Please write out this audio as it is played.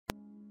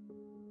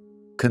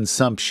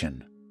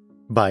Consumption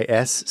by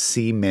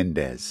S.C.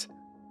 Mendes.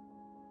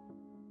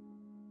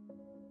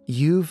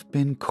 You've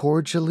been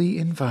cordially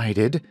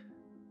invited.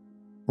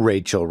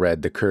 Rachel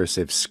read the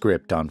cursive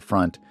script on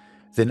front,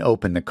 then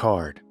opened the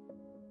card.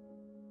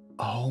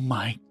 Oh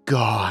my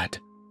God.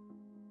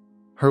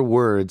 Her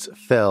words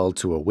fell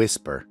to a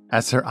whisper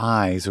as her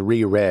eyes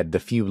reread the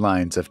few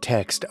lines of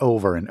text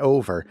over and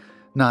over,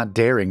 not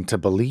daring to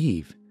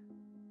believe.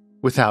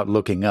 Without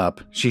looking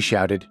up, she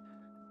shouted,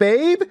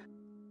 "Babe?"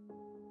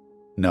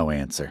 No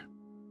answer.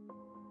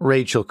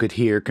 Rachel could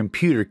hear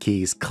computer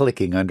keys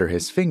clicking under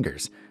his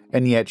fingers,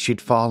 and yet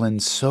she'd fallen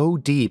so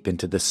deep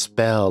into the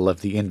spell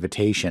of the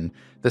invitation,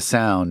 the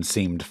sound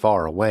seemed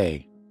far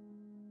away.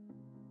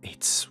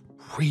 "It's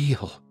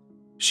real,"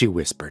 she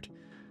whispered.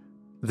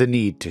 The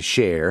need to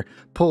share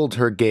pulled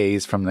her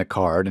gaze from the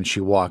card and she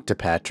walked to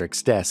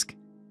Patrick's desk.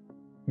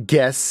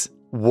 "Guess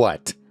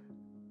what?"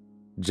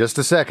 "Just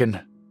a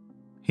second."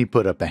 He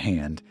put up a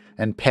hand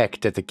and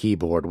pecked at the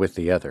keyboard with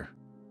the other.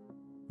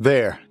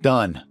 "There,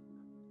 done.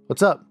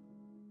 What's up?"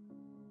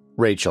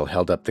 Rachel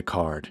held up the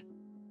card.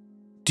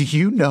 "Do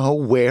you know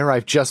where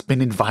I've just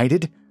been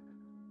invited?"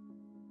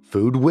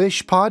 "Food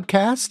Wish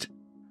podcast?"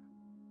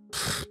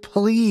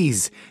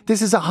 "Please,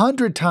 this is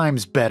 100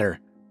 times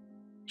better."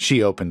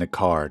 She opened the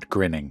card,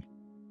 grinning.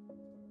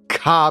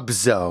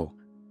 "Kabzo."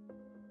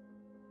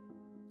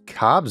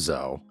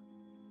 "Kabzo?"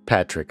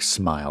 Patrick's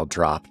smile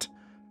dropped.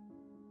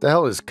 "The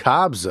hell is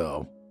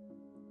Kabzo?"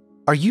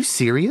 "Are you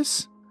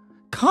serious?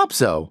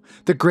 Kabzo,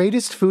 the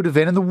greatest food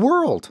event in the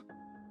world."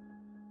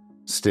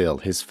 Still,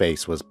 his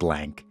face was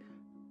blank.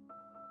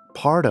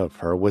 Part of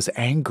her was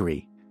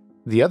angry.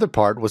 The other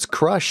part was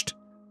crushed.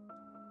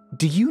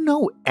 "Do you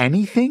know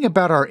anything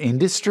about our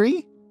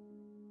industry?"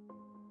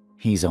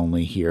 He's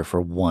only here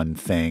for one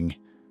thing.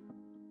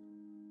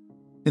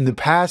 "In the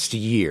past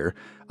year,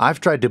 I've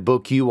tried to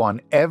book you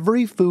on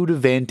every food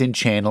event and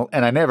channel,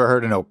 and I never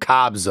heard of no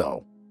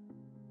Kabzo."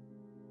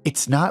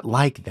 "It's not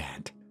like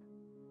that."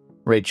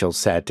 Rachel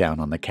sat down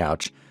on the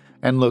couch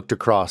and looked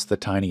across the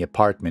tiny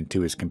apartment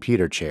to his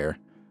computer chair.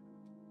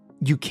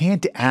 "You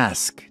can't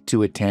ask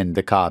to attend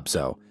the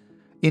Kabzo.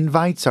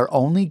 Invites are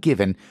only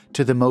given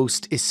to the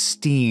most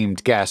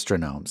esteemed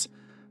gastronomes.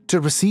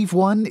 To receive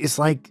one is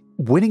like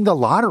winning the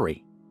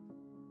lottery."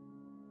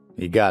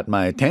 "You got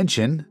my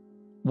attention.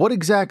 What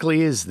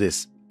exactly is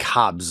this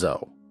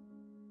Kabzo?"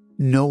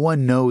 "No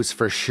one knows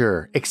for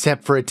sure,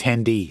 except for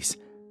attendees."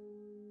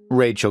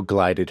 Rachel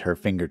glided her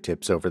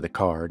fingertips over the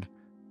card.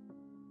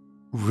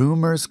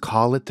 "Rumors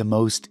call it the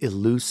most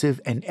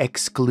elusive and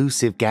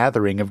exclusive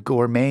gathering of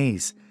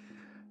gourmets.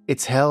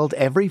 It's held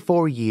every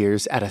 4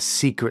 years at a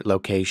secret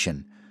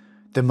location.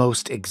 The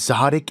most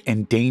exotic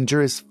and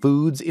dangerous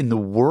foods in the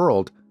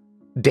world.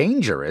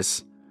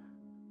 Dangerous?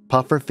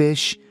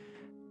 Pufferfish,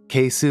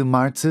 keisu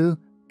marzu,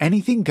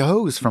 anything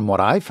goes from what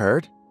I've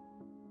heard."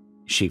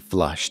 She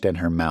flushed and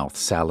her mouth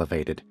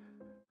salivated.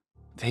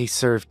 "They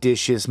serve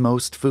dishes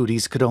most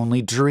foodies could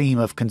only dream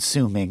of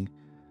consuming."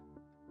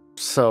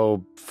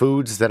 "So,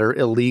 foods that are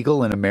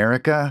illegal in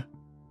America?"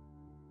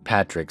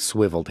 Patrick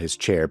swiveled his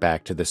chair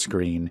back to the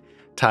screen,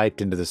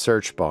 typed into the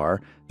search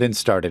bar, then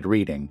started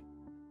reading.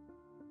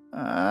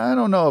 "I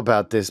don't know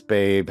about this,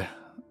 babe.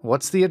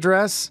 What's the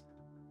address?"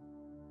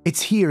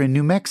 "It's here in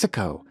New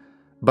Mexico,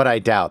 but I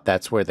doubt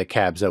that's where the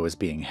Kabzo is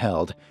being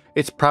held.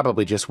 It's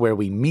probably just where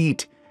we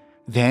meet.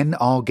 Then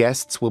all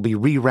guests will be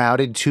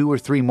rerouted 2 or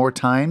 3 more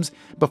times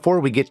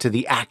before we get to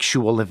the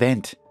actual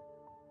event."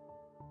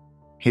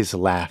 His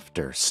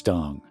laughter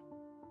stung.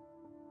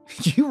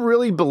 "You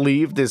really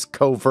believe this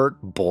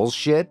covert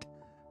bullshit?"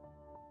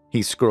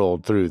 He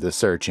scrolled through the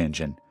search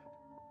engine.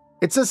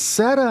 "It's a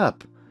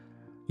setup.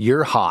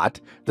 You're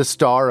hot, the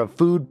star of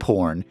food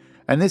porn,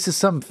 and this is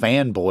some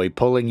fanboy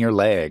pulling your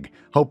leg,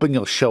 hoping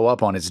you'll show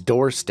up on his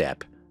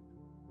doorstep."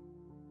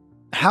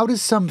 "How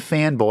does some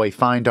fanboy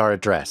find our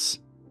address?"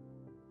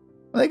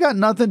 "They got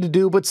nothing to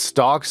do but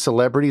stalk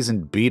celebrities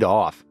and beat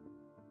off."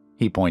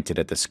 He pointed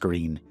at the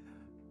screen.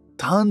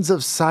 "Tons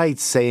of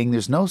sites saying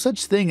there's no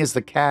such thing as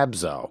the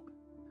Kabzo."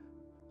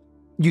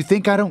 "You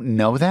think I don't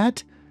know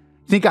that?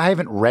 Think I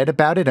haven't read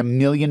about it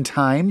 1,000,000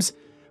 times?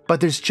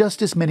 But there's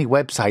just as many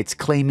websites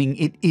claiming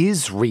it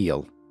is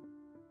real."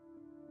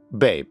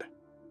 "Babe."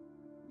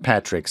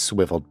 Patrick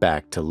swiveled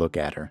back to look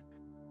at her.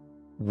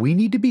 "We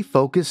need to be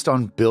focused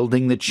on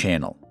building the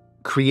channel,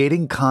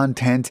 creating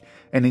content,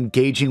 and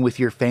engaging with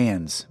your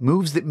fans,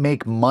 moves that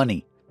make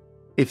money.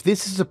 If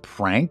this is a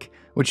prank,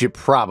 which it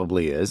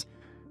probably is,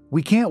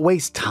 we can't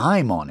waste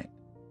time on it."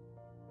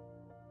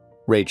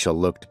 Rachel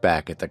looked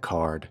back at the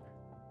card.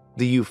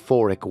 The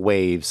euphoric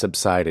wave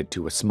subsided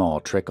to a small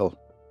trickle.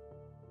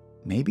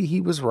 Maybe he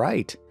was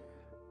right.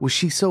 Was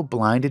she so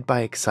blinded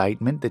by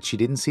excitement that she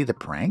didn't see the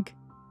prank?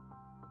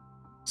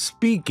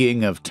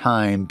 "Speaking of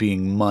time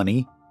being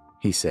money,"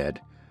 he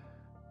said,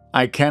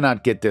 "I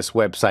cannot get this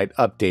website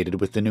updated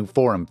with the new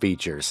forum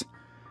features.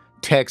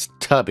 Text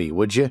Tubby,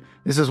 would you?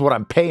 This is what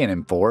I'm paying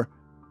him for."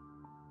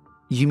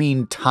 "You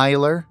mean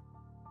Tyler?"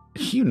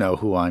 "You know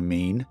who I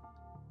mean."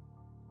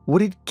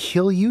 "Would it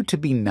kill you to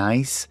be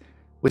nice?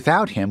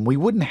 Without him, we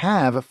wouldn't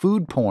have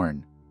food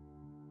porn.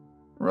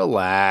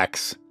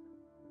 Relax.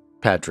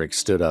 Patrick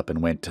stood up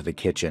and went to the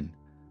kitchen.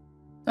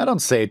 I don't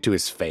say it to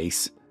his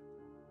face.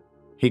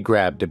 He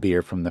grabbed a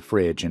beer from the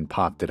fridge and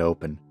popped it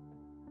open.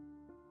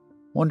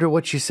 Wonder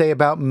what you say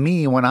about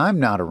me when I'm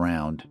not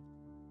around.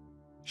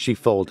 She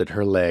folded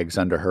her legs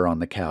under her on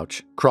the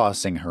couch,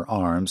 crossing her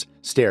arms,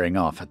 staring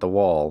off at the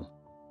wall.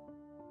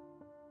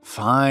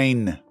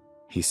 Fine,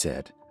 he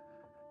said.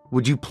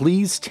 Would you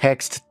please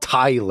text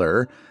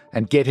Tyler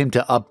and get him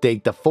to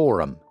update the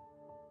forum?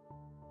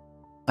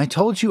 I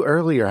told you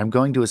earlier I'm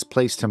going to his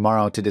place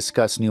tomorrow to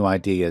discuss new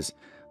ideas.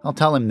 I'll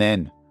tell him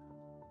then.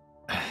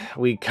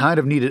 We kind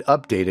of need it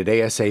updated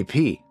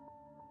ASAP.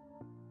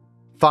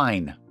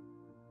 Fine.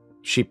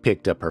 She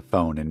picked up her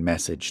phone and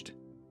messaged.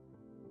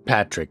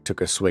 Patrick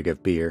took a swig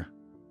of beer.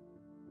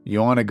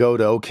 You want to go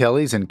to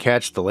O'Kelly's and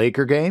catch the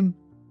Laker game?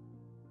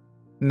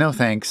 No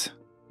thanks,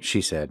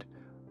 she said.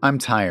 I'm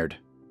tired.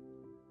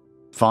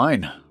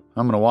 Fine.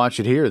 I'm going to watch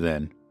it here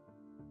then.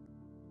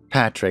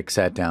 Patrick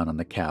sat down on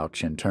the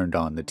couch and turned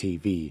on the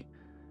TV.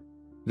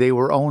 They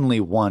were only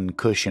one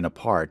cushion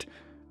apart,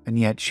 and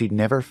yet she'd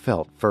never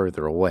felt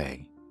further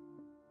away.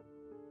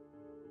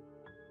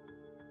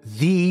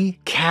 The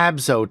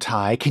Cabzo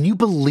tie, can you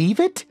believe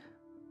it?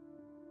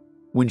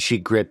 When she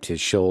gripped his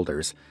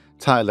shoulders,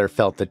 Tyler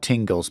felt the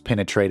tingles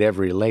penetrate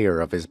every layer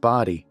of his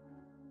body.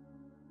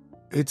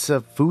 It's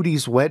a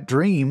foodie's wet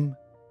dream,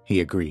 he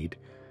agreed.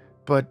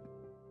 But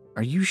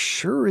are you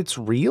sure it's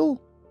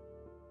real?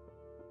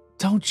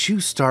 Don't you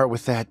start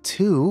with that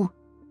too.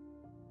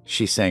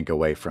 She sank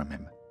away from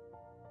him.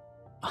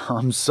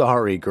 I'm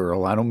sorry,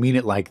 girl, I don't mean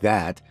it like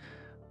that.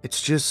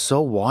 It's just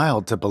so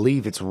wild to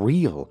believe it's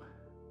real.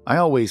 I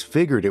always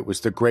figured it was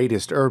the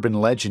greatest urban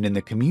legend in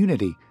the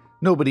community.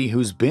 Nobody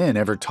who's been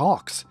ever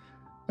talks.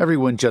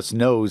 Everyone just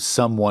knows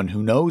someone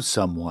who knows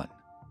someone.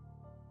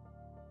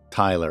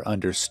 Tyler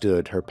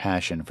understood her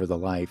passion for the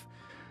life,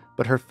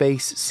 but her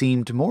face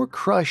seemed more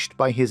crushed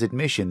by his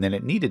admission than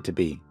it needed to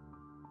be.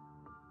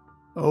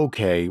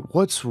 Okay,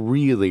 what's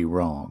really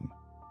wrong?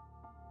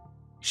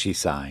 She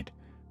sighed.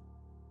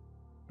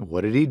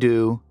 What did he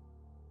do?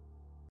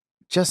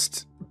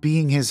 Just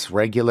being his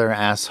regular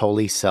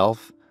assholey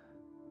self.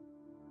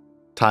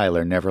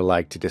 Tyler never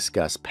liked to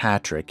discuss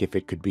Patrick if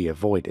it could be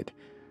avoided.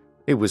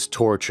 It was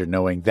torture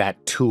knowing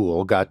that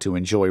tool got to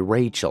enjoy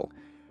Rachel.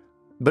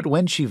 But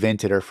when she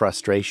vented her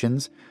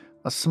frustrations,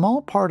 a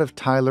small part of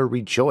Tyler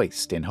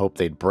rejoiced in hope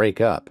they'd break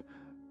up.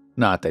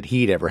 Not that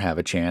he'd ever have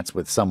a chance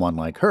with someone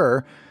like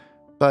her,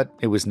 but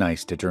it was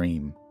nice to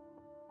dream.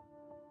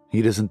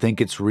 He doesn't think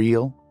it's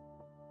real?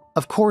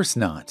 Of course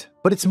not,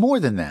 but it's more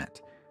than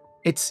that.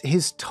 It's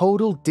his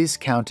total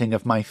discounting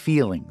of my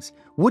feelings,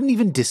 wouldn't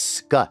even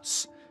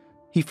discuss.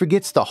 He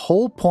forgets the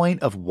whole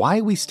point of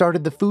why we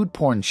started the food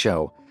porn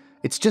show.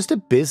 It's just a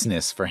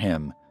business for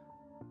him.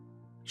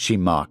 She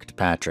mocked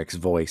Patrick's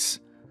voice.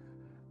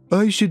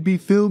 I should be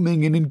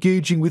filming and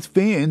engaging with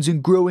fans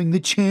and growing the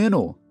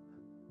channel.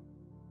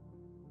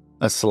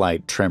 A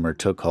slight tremor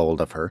took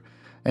hold of her,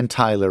 and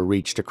Tyler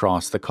reached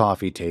across the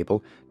coffee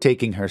table,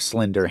 taking her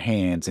slender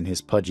hands in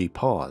his pudgy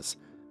paws.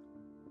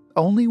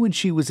 Only when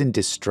she was in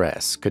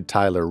distress could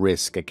Tyler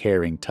risk a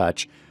caring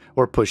touch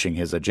or pushing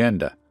his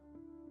agenda.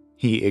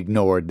 He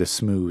ignored the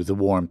smooth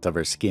warmth of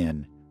her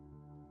skin.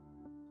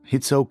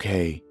 It's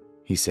okay,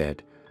 he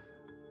said.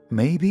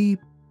 Maybe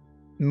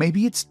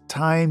it's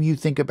time you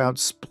think about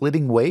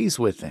splitting ways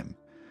with him.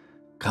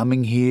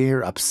 Coming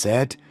here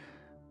upset,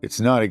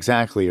 it's not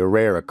exactly a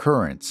rare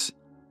occurrence.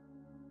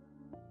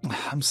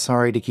 I'm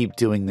sorry to keep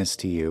doing this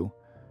to you.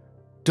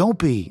 Don't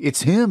be,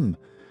 it's him.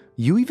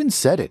 You even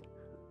said it.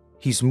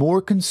 He's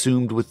more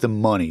consumed with the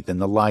money than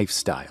the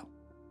lifestyle.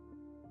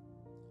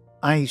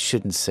 I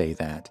shouldn't say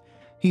that.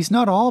 He's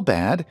not all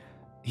bad.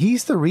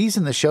 He's the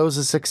reason the show's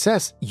a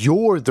success.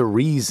 You're the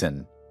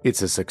reason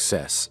it's a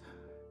success.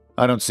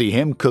 I don't see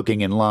him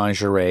cooking in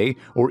lingerie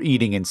or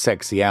eating in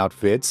sexy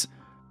outfits.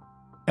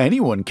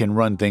 Anyone can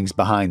run things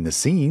behind the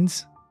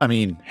scenes. I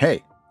mean,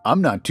 hey,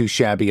 I'm not too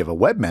shabby of a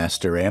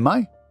webmaster, am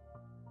I?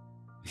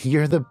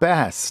 You're the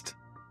best,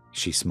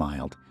 she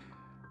smiled.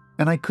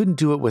 And I couldn't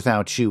do it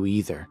without you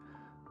either.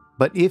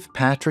 But if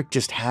Patrick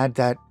just had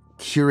that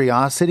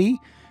curiosity,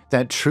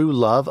 that true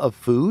love of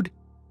food,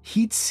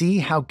 he'd see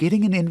how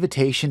getting an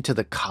invitation to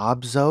the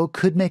Cabzo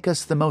could make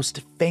us the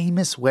most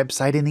famous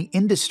website in the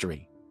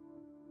industry.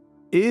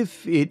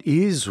 If it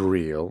is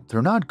real,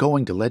 they're not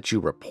going to let you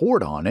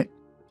report on it.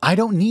 I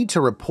don't need to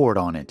report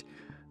on it.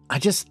 I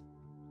just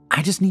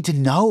need to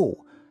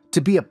know, to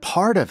be a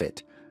part of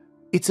it.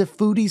 It's a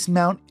foodie's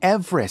Mount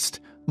Everest,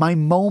 my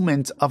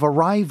moment of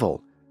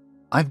arrival.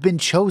 I've been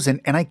chosen,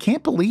 and I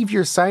can't believe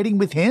you're siding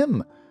with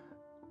him.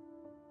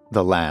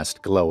 The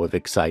last glow of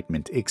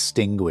excitement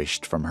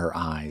extinguished from her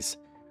eyes.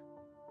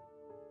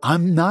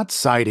 I'm not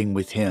siding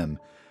with him.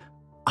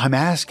 I'm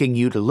asking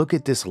you to look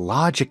at this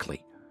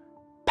logically.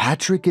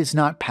 Patrick is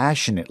not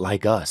passionate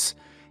like us.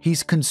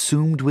 He's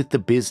consumed with the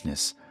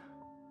business.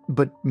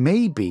 But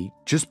maybe,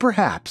 just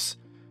perhaps,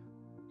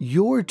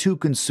 you're too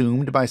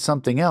consumed by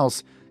something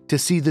else to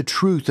see the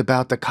truth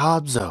about the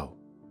Cobzo.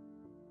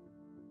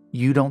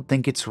 You don't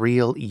think it's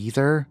real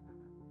either?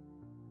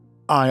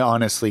 I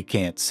honestly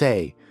can't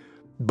say,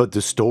 but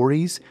the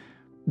stories,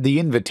 the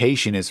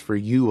invitation is for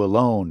you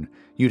alone.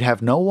 You'd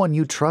have no one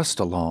you trust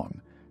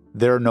along.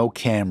 There are no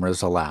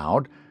cameras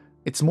allowed.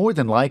 It's more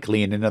than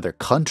likely in another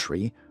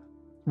country.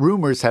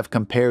 Rumors have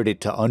compared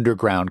it to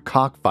underground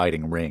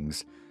cockfighting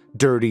rings,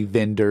 dirty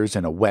vendors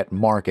in a wet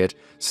market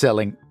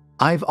selling.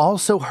 I've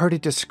also heard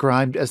it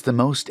described as the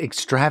most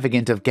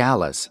extravagant of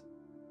galas.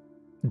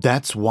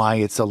 That's why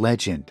it's a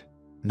legend.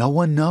 No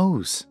one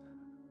knows.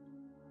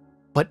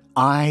 But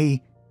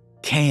I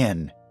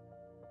can.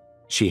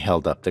 She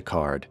held up the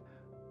card.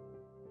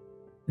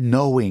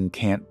 Knowing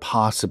can't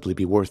possibly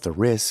be worth the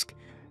risk,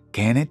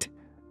 can it?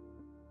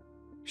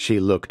 She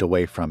looked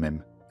away from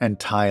him, and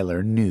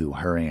Tyler knew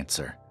her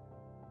answer.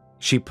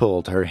 She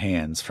pulled her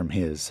hands from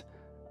his.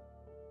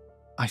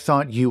 I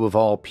thought you of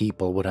all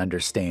people would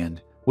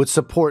understand, would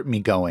support me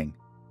going.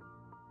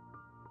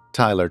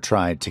 Tyler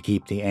tried to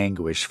keep the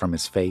anguish from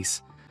his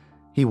face.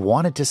 He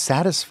wanted to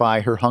satisfy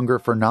her hunger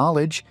for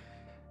knowledge.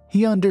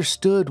 He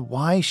understood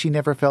why she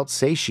never felt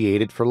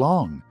satiated for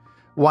long,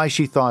 why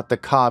she thought the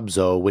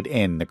Cobzo would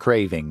end the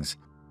cravings.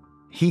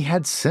 He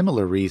had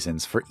similar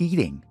reasons for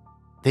eating.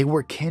 They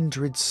were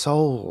kindred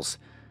souls.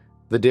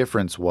 The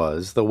difference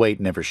was the weight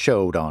never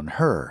showed on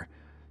her.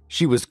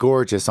 She was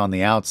gorgeous on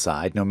the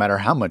outside, no matter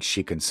how much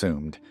she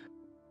consumed.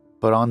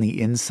 But on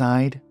the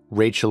inside,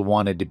 Rachel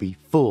wanted to be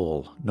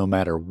full, no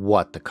matter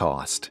what the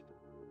cost.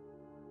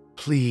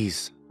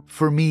 Please,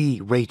 for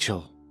me,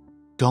 Rachel,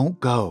 don't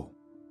go.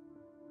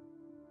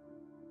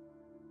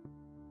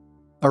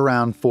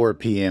 Around 4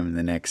 p.m.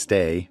 the next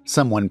day,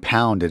 someone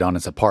pounded on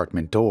his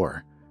apartment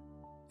door.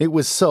 It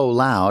was so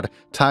loud,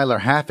 Tyler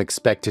half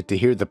expected to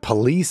hear the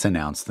police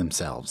announce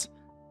themselves.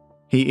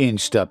 He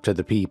inched up to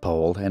the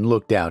peephole and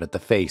looked out at the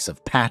face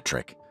of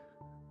Patrick.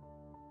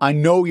 I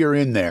know you're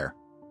in there,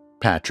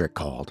 Patrick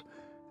called.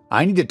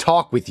 I need to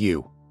talk with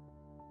you.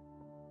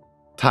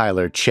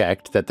 Tyler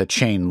checked that the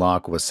chain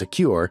lock was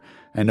secure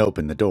and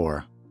opened the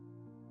door.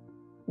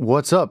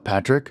 What's up,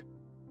 Patrick?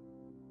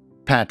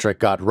 Patrick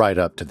got right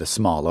up to the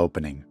small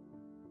opening.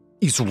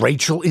 Is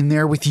Rachel in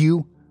there with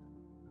you?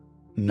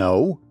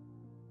 No.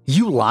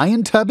 You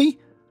lying, Tubby?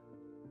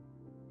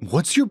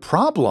 What's your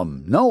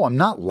problem? No, I'm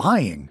not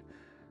lying.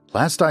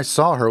 Last I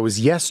saw her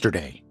was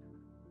yesterday.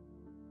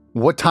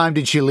 What time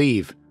did she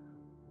leave?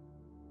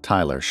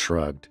 Tyler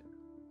shrugged.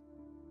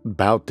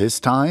 About this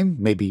time,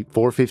 maybe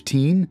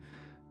 4:15.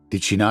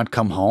 Did she not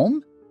come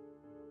home?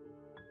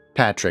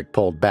 Patrick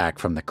pulled back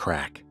from the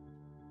crack.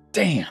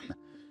 Damn.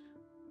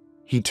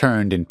 He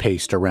turned and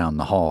paced around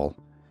the hall.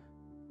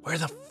 Where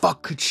the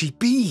fuck could she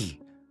be?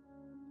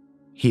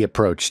 He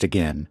approached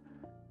again.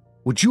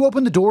 Would you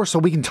open the door so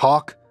we can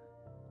talk?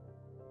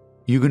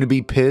 You gonna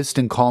be pissed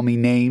and call me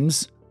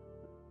names?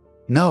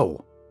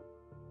 No.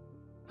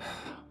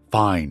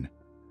 Fine.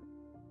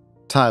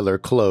 Tyler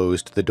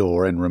closed the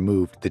door and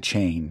removed the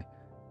chain.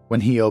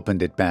 When he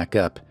opened it back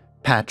up,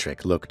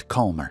 Patrick looked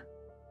calmer.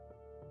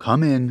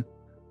 Come in.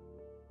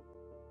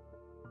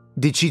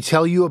 Did she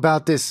tell you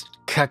about this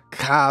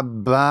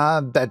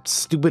macabre, that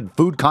stupid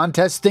food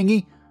contest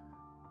thingy?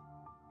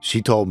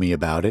 She told me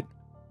about it.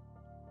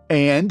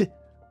 And?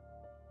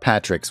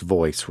 Patrick's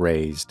voice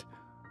raised.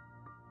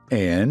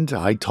 And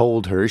I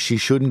told her she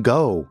shouldn't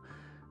go.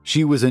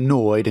 She was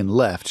annoyed and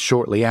left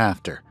shortly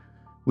after.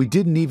 We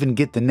didn't even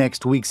get the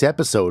next week's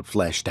episode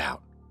fleshed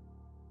out.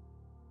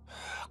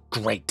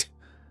 Great.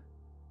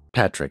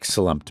 Patrick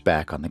slumped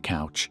back on the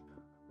couch.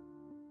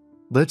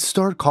 Let's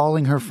start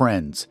calling her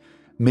friends.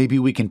 Maybe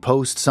we can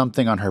post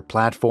something on her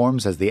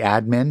platforms as the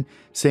admin,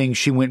 saying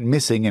she went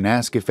missing and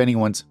ask if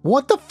anyone's...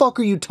 What the fuck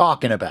are you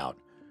talking about?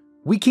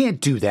 We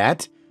can't do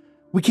that.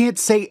 We can't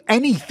say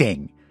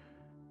anything.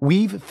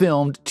 We've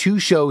filmed 2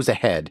 shows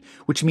ahead,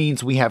 which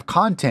means we have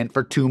content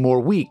for 2 more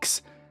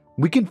weeks.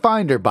 We can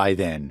find her by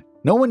then.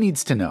 No one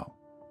needs to know.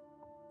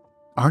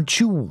 Aren't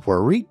you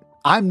worried?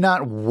 I'm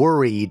not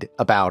worried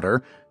about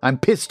her. I'm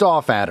pissed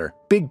off at her.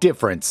 Big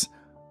difference.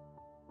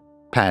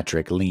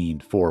 Patrick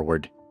leaned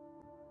forward.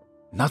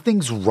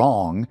 Nothing's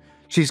wrong.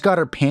 She's got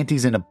her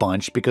panties in a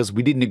bunch because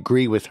we didn't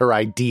agree with her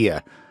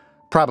idea.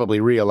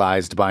 Probably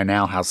realized by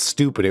now how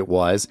stupid it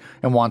was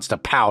and wants to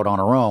pout on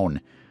her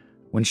own.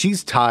 When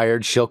she's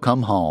tired, she'll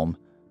come home.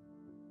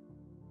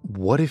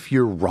 What if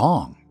you're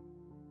wrong?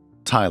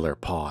 Tyler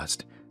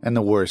paused, and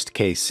the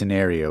worst-case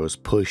scenarios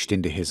pushed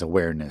into his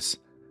awareness.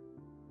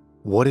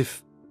 What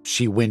if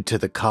she went to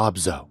the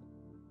Cobzo?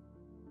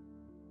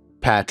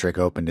 Patrick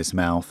opened his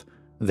mouth,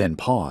 then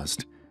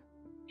paused.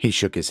 He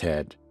shook his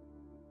head.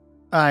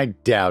 I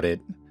doubt it.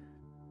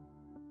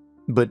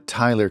 But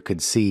Tyler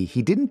could see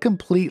he didn't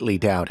completely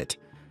doubt it.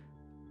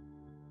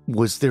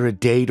 Was there a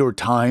date or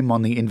time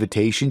on the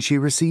invitation she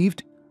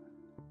received?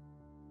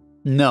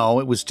 No,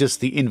 it was just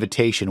the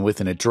invitation with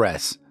an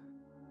address.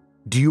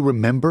 Do you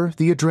remember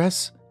the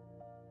address?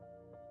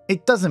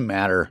 It doesn't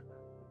matter.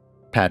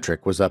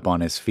 Patrick was up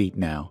on his feet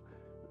now.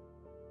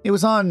 It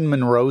was on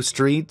Monroe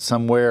Street,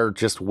 somewhere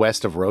just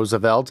west of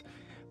Roosevelt.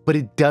 But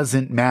it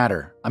doesn't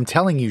matter. I'm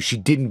telling you, she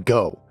didn't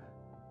go.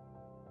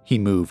 He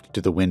moved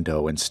to the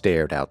window and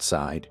stared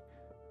outside.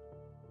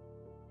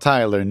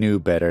 Tyler knew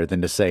better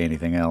than to say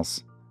anything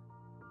else.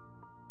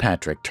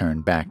 Patrick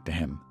turned back to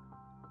him.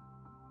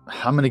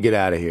 I'm gonna get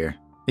out of here.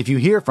 If you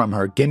hear from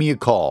her, give me a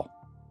call.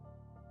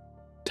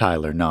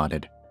 Tyler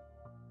nodded.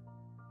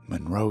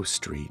 Monroe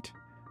Street,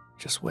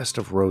 just west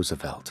of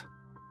Roosevelt.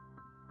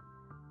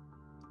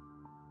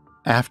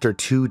 After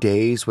 2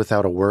 days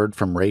without a word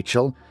from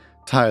Rachel,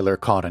 Tyler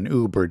caught an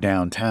Uber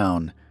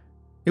downtown.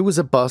 It was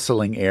a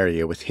bustling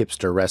area with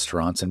hipster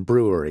restaurants and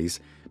breweries,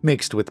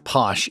 mixed with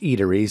posh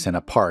eateries and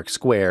a park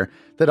square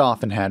that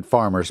often had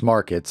farmers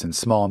markets and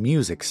small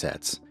music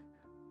sets.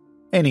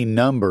 Any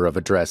number of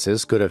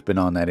addresses could have been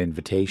on that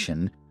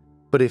invitation,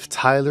 but if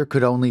Tyler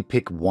could only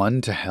pick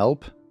one to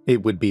help,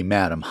 it would be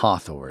Madame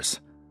Hawthorne's.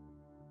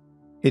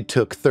 It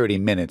took 30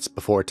 minutes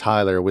before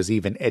Tyler was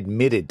even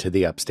admitted to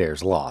the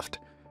upstairs loft.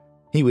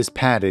 He was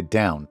patted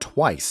down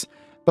twice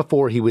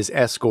before he was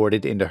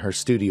escorted into her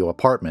studio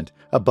apartment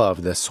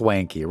above the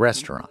swanky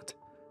restaurant.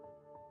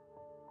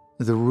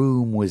 The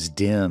room was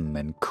dim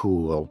and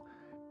cool.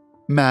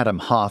 Madame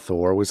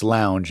Hawthorne was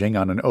lounging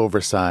on an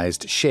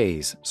oversized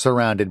chaise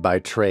surrounded by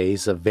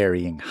trays of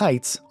varying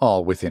heights,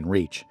 all within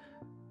reach.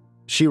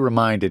 She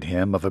reminded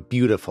him of a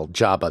beautiful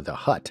Jabba the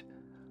Hutt.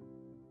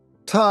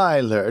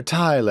 Tyler,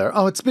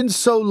 oh, it's been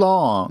so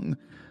long.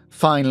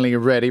 Finally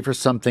ready for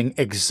something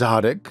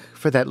exotic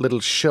for that little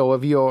show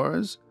of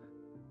yours?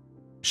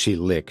 She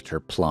licked her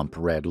plump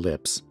red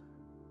lips.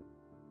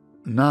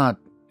 Not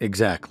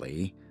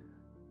exactly.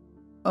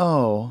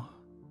 Oh,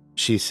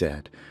 she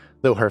said,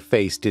 though her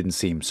face didn't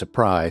seem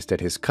surprised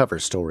at his cover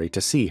story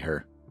to see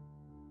her.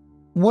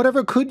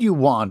 Whatever could you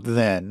want,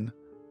 then?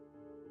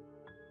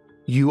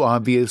 You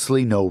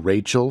obviously know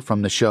Rachel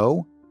from the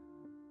show?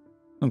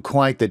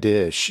 Quite the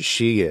dish,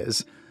 she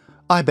is.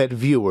 I bet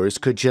viewers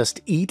could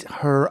just eat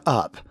her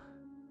up.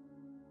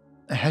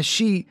 Has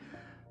she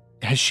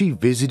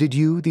visited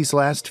you these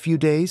last few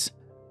days?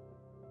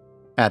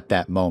 At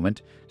that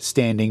moment,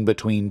 standing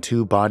between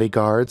two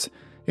bodyguards,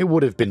 it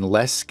would have been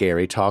less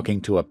scary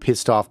talking to a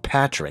pissed-off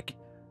Patrick.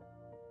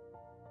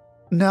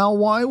 Now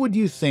why would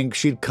you think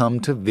she'd come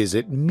to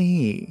visit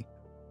me?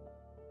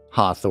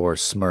 Hawthorne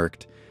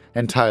smirked,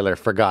 and Tyler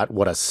forgot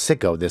what a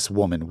sicko this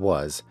woman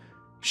was.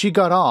 She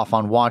got off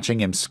on watching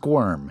him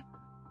squirm.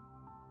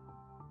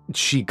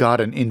 She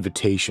got an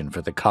invitation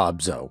for the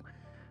Cobzo.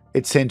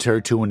 It sent her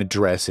to an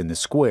address in the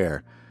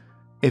square.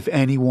 If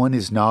anyone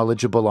is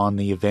knowledgeable on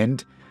the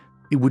event,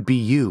 it would be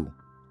you.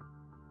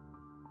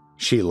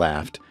 She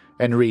laughed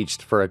and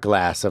reached for a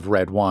glass of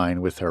red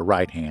wine with her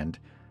right hand.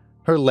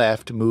 Her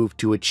left moved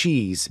to a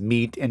cheese,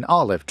 meat, and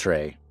olive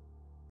tray.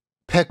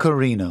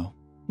 Pecorino,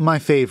 my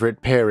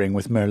favorite pairing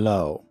with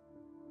Merlot.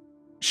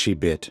 She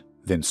bit,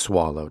 then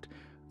swallowed,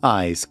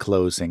 eyes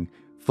closing,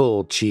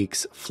 full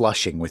cheeks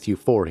flushing with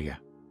euphoria.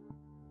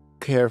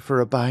 Care for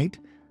a bite?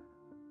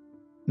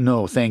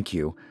 No, thank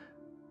you.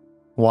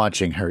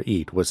 Watching her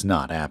eat was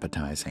not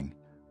appetizing.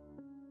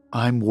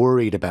 I'm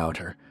worried about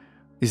her.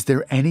 Is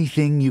there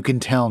anything you can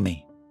tell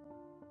me?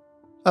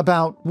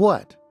 About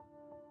what?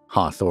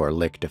 Hawthorne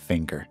licked a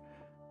finger.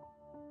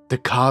 The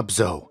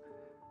Cobzo.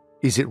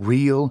 Is it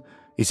real?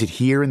 Is it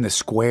here in the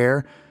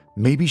square?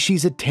 Maybe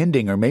she's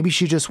attending, or maybe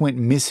she just went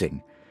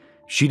missing.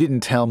 She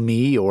didn't tell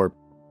me or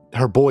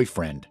her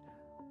boyfriend.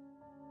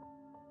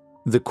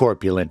 The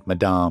corpulent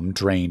madame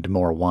drained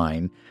more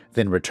wine,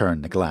 then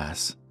returned the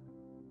glass.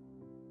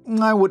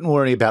 I wouldn't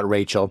worry about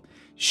Rachel.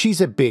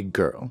 She's a big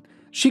girl.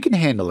 She can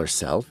handle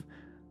herself.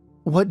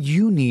 What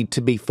you need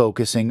to be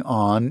focusing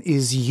on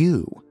is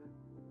you.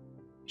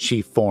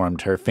 She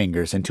formed her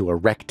fingers into a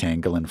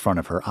rectangle in front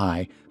of her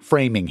eye,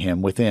 framing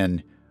him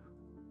within.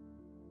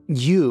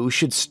 You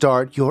should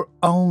start your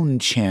own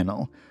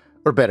channel.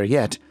 Or better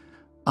yet,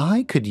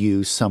 I could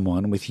use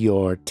someone with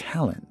your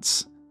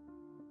talents.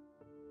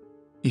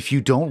 If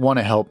you don't want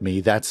to help me,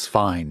 that's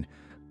fine,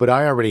 but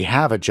I already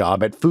have a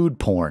job at food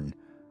porn.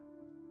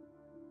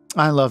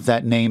 I love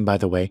that name, by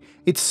the way.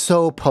 It's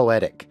so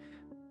poetic.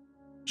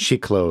 She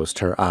closed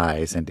her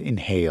eyes and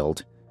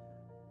inhaled.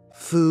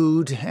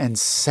 Food and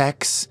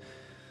sex.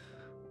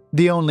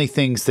 The only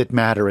things that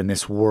matter in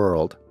this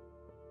world.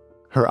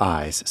 Her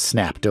eyes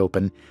snapped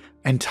open,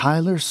 and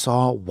Tyler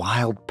saw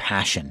wild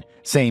passion,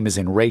 same as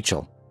in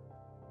Rachel.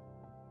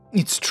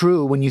 It's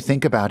true when you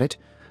think about it.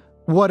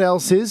 What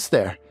else is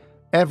there?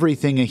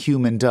 Everything a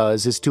human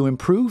does is to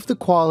improve the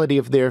quality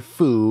of their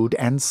food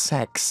and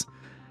sex.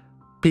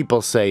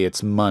 People say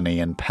it's money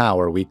and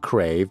power we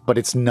crave, but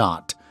it's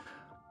not.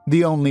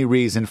 The only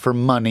reason for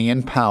money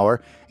and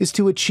power is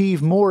to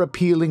achieve more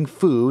appealing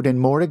food and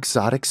more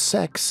exotic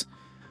sex.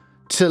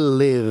 To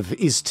live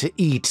is to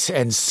eat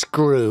and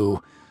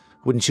screw.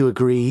 Wouldn't you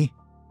agree?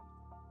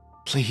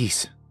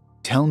 Please,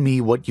 tell me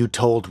what you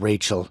told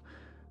Rachel.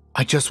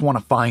 I just want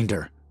to find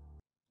her.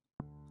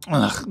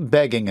 Ugh,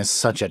 begging is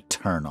such a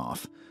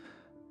turn-off.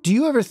 Do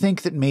you ever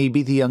think that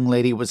maybe the young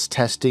lady was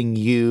testing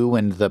you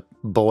and the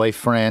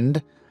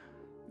boyfriend?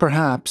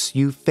 Perhaps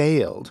you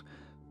failed.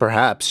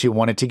 Perhaps she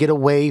wanted to get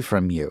away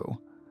from you.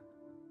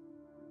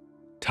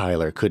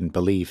 Tyler couldn't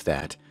believe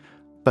that,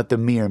 but the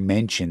mere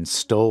mention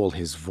stole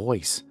his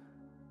voice.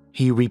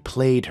 He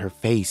replayed her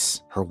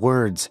face, her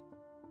words.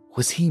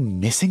 Was he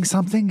missing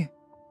something?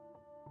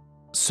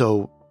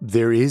 So,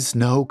 there is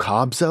no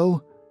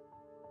Kobzo?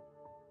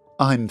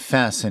 I'm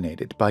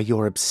fascinated by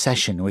your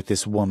obsession with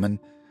this woman.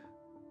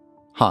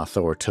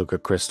 Hathor took a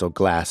crystal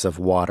glass of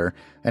water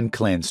and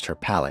cleansed her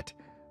palate,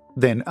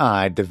 then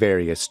eyed the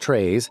various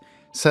trays,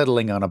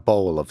 settling on a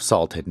bowl of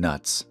salted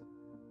nuts.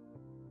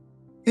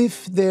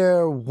 If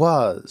there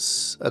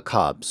was a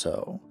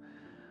Kobzo,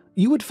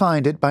 you would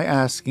find it by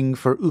asking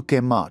for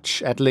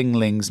Ukemach at Ling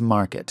Ling's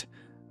market.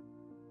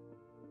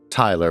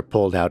 Tyler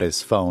pulled out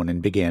his phone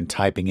and began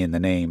typing in the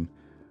name.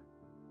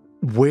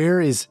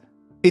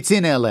 It's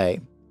in L.A.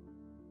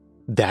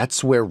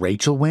 That's where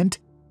Rachel went?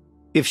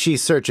 If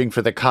she's searching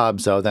for the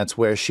Kobzo, that's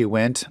where she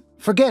went.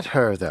 Forget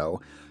her,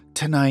 though.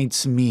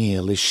 Tonight's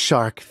meal is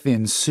shark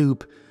fin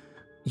soup.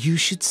 You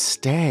should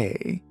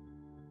stay.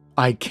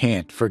 I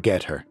can't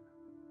forget her.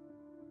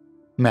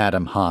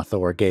 Madame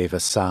Hathor gave a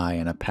sigh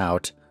and a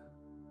pout.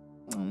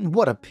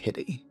 What a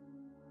pity.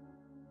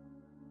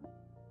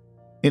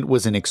 It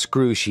was an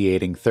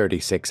excruciating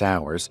 36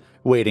 hours,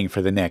 waiting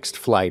for the next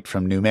flight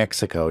from New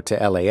Mexico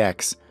to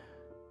LAX.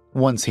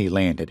 Once he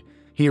landed,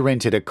 he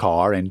rented a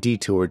car and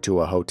detoured to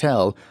a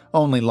hotel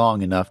only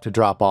long enough to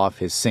drop off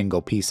his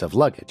single piece of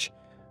luggage.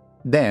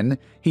 Then,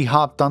 he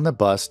hopped on the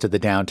bus to the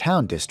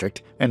downtown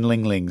district and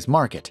Ling Ling's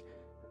market.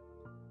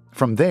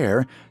 From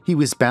there, he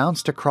was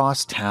bounced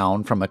across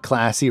town from a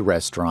classy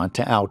restaurant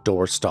to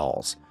outdoor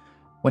stalls.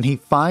 When he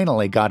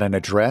finally got an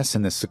address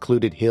in the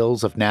secluded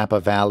hills of Napa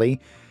Valley,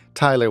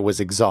 Tyler was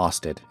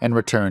exhausted and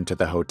returned to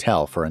the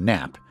hotel for a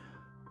nap.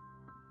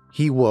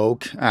 He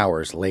woke,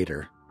 hours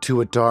later,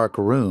 to a dark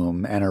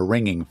room and a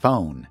ringing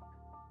phone.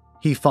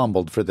 He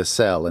fumbled for the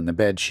cell in the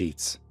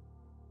bedsheets.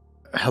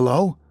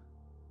 Hello?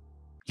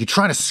 You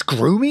trying to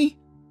screw me?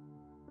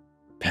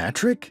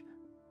 Patrick?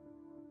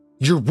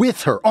 You're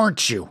with her,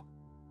 aren't you?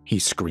 He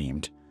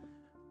screamed.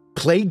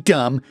 Played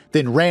dumb,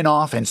 then ran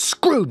off and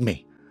screwed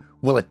me.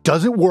 Well, it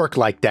doesn't work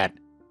like that.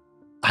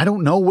 I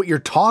don't know what you're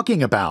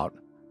talking about.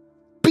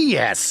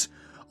 BS!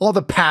 All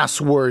the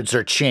passwords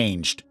are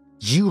changed.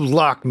 You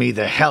locked me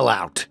the hell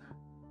out.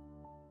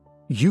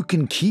 You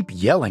can keep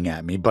yelling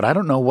at me, but I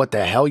don't know what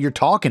the hell you're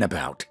talking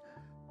about.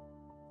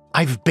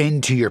 I've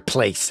been to your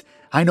place.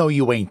 I know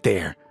you ain't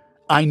there.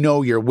 I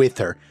know you're with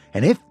her,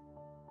 and if...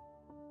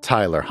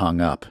 Tyler hung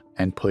up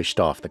and pushed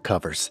off the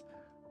covers.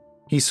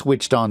 He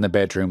switched on the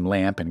bedroom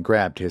lamp and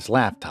grabbed his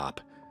laptop.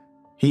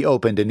 He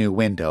opened a new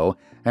window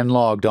and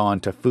logged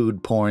on to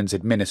Food Porn's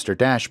administer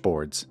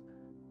dashboards.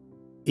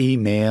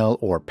 Email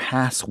or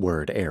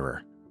password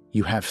error.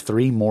 You have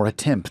 3 more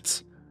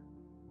attempts.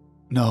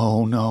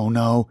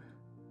 No.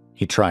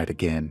 He tried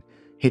again,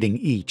 hitting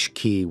each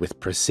key with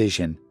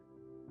precision.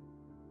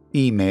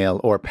 Email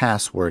or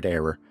password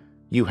error.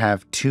 You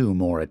have 2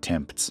 more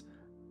attempts.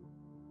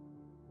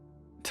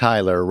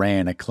 Tyler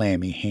ran a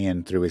clammy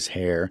hand through his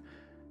hair.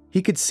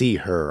 He could see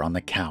her on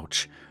the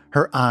couch,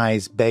 her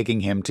eyes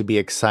begging him to be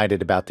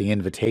excited about the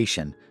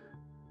invitation.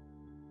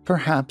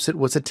 Perhaps it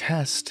was a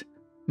test.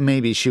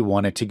 Maybe she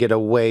wanted to get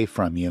away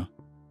from you.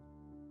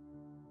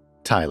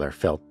 Tyler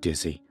felt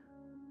dizzy.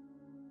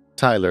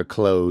 Tyler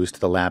closed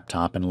the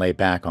laptop and lay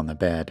back on the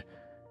bed.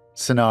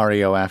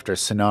 Scenario after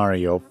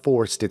scenario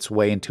forced its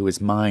way into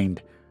his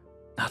mind.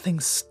 Nothing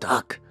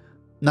stuck.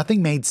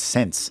 Nothing made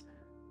sense.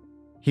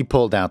 He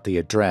pulled out the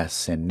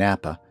address in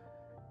Napa.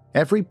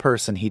 Every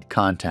person he'd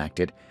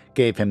contacted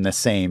gave him the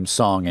same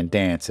song and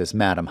dance as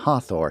Madame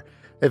Hathor,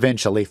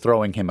 eventually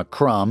throwing him a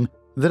crumb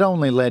that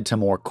only led to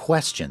more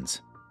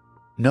questions.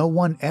 No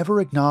one ever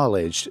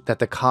acknowledged that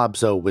the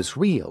Kobzo was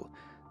real,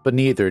 but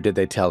neither did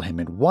they tell him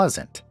it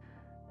wasn't.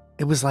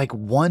 It was like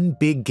one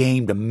big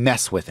game to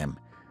mess with him,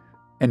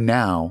 and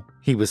now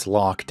he was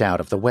locked out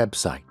of the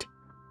website.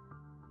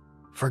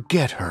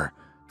 Forget her.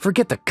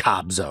 Forget the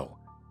Kobzo.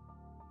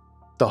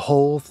 The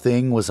whole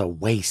thing was a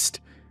waste.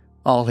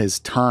 All his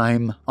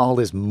time, all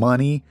his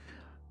money.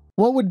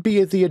 What would be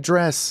at the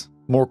address?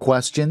 More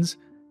questions?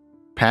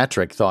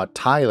 Patrick thought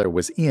Tyler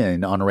was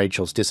in on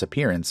Rachel's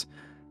disappearance,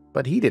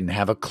 but he didn't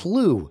have a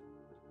clue.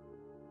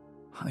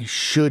 I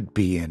should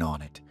be in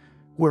on it.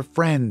 We're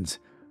friends.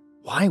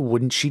 Why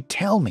wouldn't she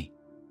tell me?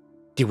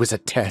 It was a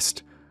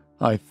test.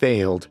 I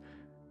failed.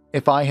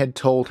 If I had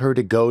told her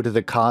to go to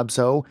the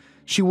Kobzo,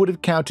 she would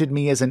have counted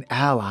me as an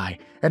ally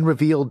and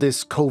revealed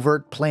this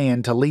covert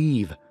plan to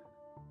leave.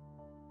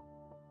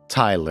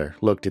 Tyler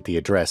looked at the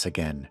address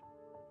again.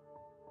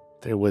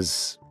 There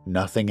was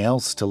nothing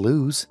else to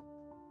lose.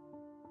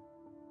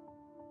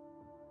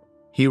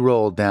 He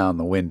rolled down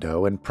the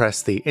window and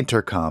pressed the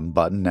intercom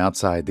button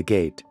outside the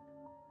gate.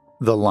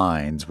 The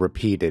lines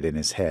repeated in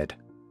his head.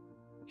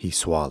 He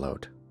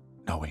swallowed.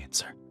 No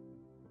answer.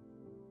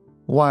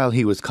 While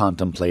he was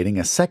contemplating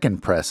a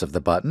second press of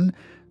the button,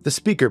 the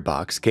speaker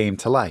box came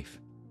to life.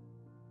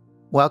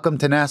 Welcome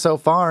to Nassau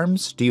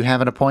Farms. Do you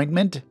have an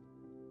appointment?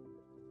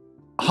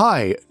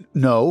 Hi.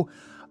 No.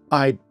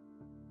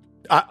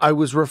 I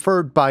was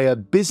referred by a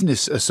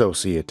business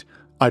associate.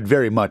 I'd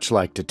very much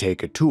like to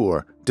take a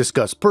tour,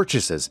 discuss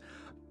purchases.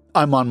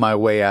 I'm on my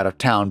way out of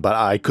town, but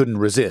I couldn't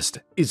resist.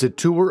 Is a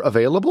tour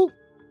available?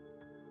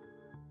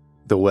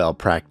 The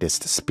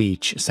well-practiced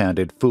speech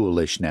sounded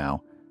foolish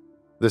now.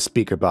 The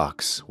speaker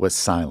box was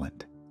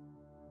silent.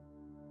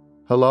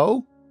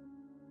 Hello?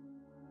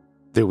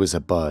 There was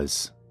a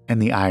buzz,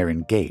 and the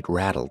iron gate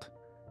rattled.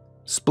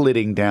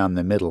 Splitting down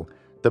the middle,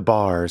 the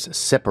bars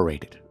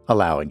separated,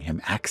 allowing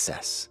him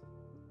access.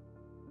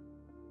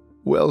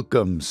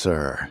 Welcome,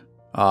 sir.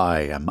 I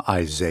am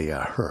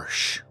Isaiah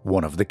Hirsch,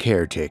 one of the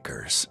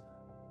caretakers.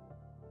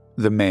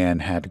 The man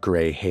had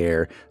gray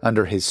hair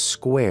under his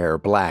square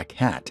black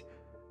hat.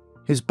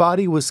 His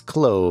body was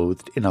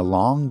clothed in a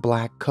long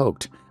black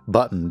coat,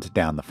 buttoned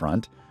down the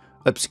front,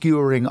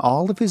 obscuring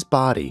all of his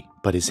body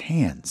but his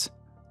hands.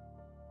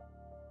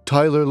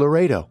 Tyler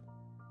Laredo.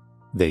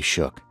 They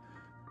shook.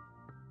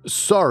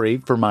 Sorry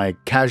for my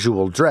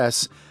casual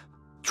dress.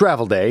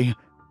 Travel day.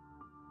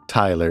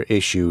 Tyler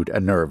issued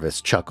a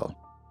nervous chuckle.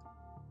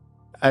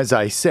 As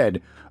I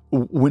said,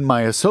 when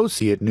my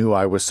associate knew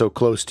I was so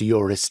close to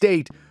your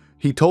estate,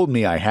 he told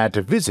me I had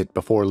to visit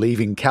before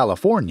leaving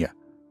California.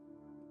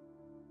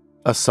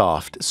 A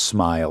soft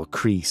smile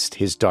creased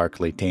his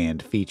darkly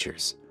tanned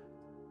features.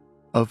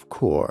 Of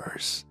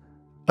course.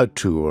 A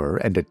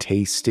tour and a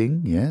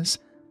tasting, yes?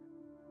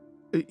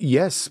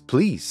 Yes,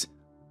 please.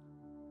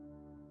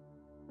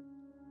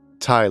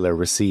 Tyler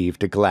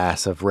received a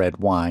glass of red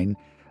wine,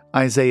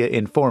 Isaiah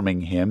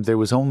informing him there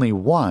was only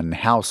one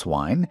house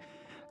wine.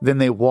 Then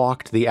they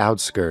walked the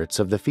outskirts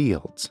of the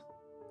fields.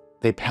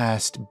 They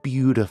passed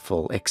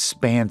beautiful,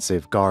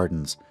 expansive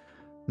gardens,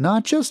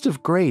 not just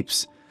of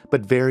grapes,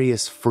 but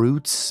various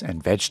fruits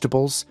and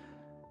vegetables.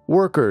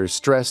 Workers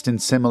dressed in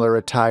similar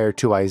attire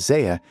to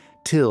Isaiah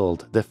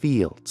tilled the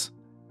fields.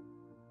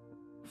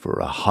 For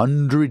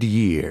 100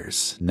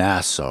 years,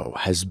 Nassau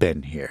has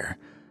been here,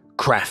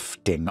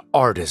 crafting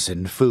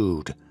artisan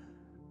food.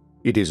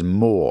 It is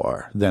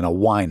more than a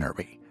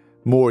winery,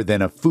 more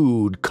than a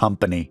food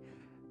company.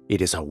 It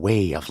is a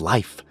way of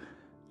life,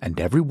 and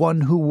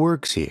everyone who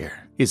works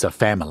here is a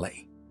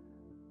family.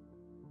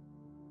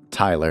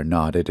 Tyler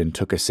nodded and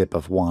took a sip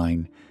of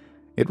wine.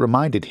 It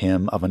reminded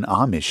him of an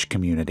Amish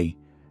community,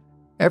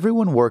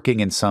 everyone working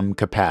in some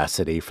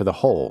capacity for the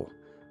whole.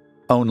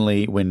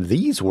 Only when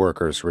these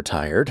workers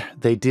retired,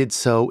 they did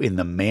so in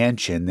the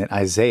mansion that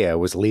Isaiah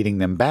was leading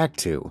them back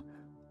to.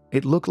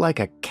 It looked like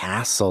a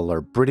castle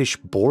or British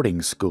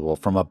boarding school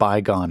from a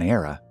bygone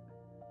era.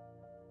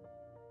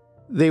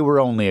 They were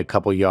only a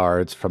couple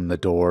yards from the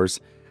doors,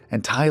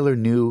 and Tyler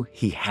knew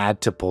he had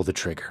to pull the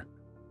trigger.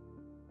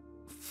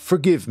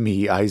 Forgive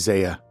me,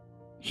 Isaiah,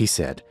 he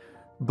said,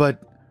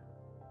 but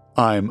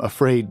I'm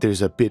afraid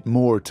there's a bit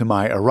more to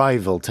my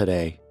arrival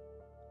today.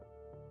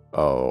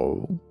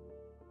 Oh?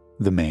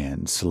 The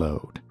man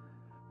slowed.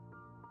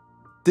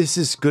 This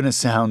is gonna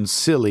sound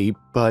silly,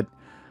 but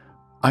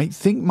I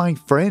think my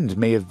friend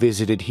may have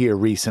visited here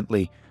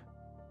recently.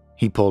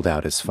 He pulled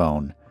out his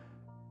phone.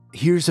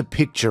 Here's a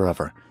picture of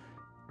her.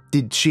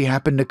 Did she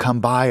happen to come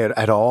by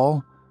at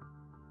all?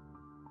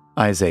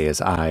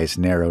 Isaiah's eyes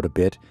narrowed a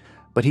bit,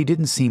 but he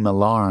didn't seem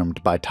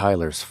alarmed by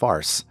Tyler's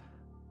farce.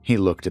 He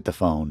looked at the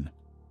phone.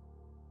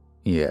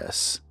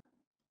 Yes.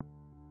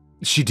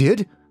 She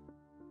did?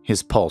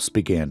 His pulse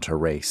began to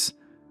race.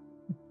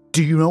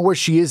 Do you know where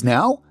she is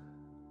now?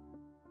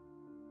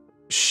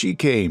 She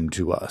came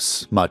to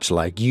us, much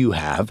like you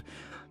have,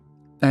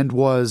 and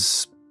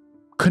was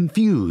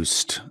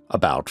confused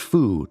about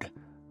food.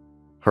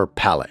 Her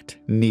palate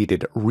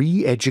needed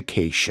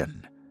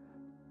re-education.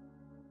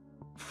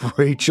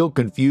 Rachel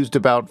confused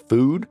about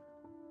food?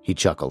 He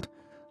chuckled.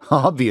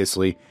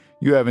 Obviously,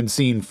 you haven't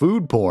seen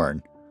food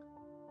porn.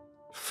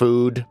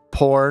 Food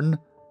porn?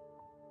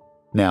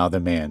 Now the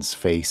man's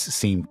face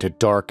seemed to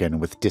darken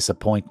with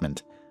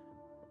disappointment.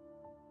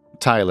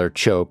 Tyler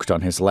choked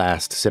on his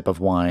last sip of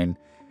wine.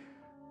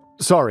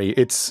 Sorry,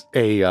 it's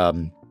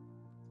a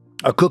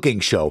cooking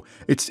show.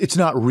 It's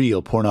not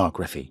real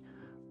pornography.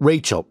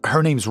 Rachel,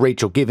 her name's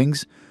Rachel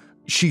Givings.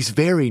 She's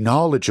very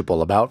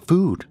knowledgeable about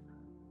food.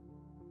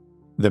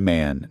 The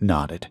man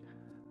nodded.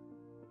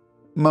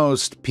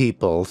 Most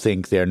people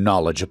think they're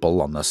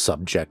knowledgeable on the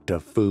subject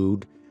of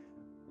food,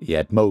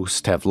 yet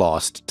most have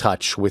lost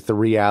touch with the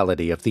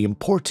reality of the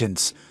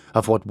importance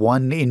of what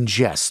one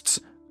ingests.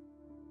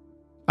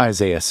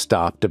 Isaiah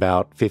stopped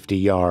about 50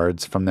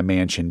 yards from the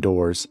mansion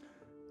doors.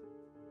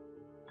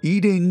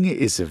 Eating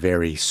is a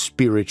very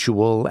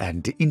spiritual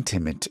and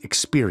intimate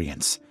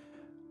experience.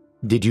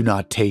 Did you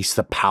not taste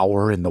the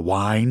power in the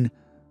wine?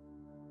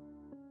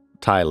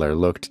 Tyler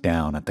looked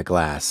down at the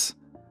glass.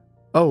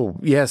 Oh,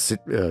 yes,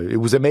 it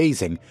was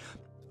amazing.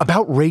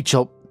 About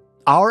Rachel,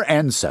 our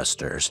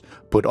ancestors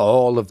put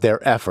all of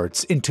their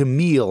efforts into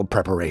meal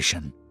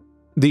preparation.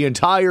 The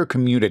entire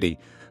community,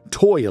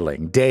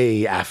 toiling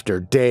day after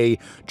day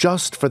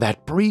just for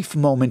that brief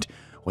moment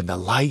when the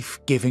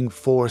life-giving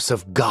force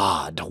of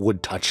God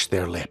would touch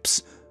their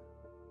lips.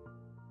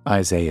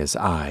 Isaiah's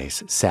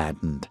eyes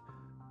saddened.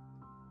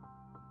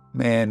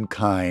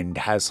 Mankind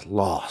has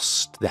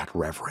lost that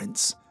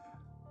reverence.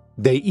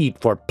 They eat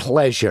for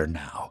pleasure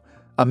now,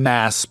 a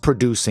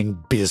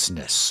mass-producing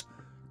business,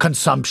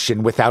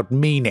 consumption without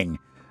meaning.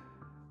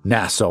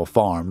 Nassau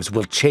Farms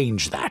will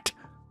change that.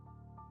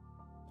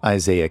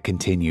 Isaiah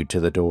continued to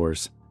the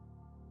doors.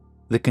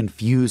 The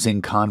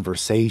confusing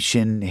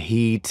conversation,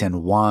 heat,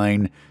 and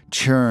wine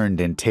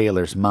churned in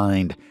Taylor's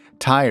mind,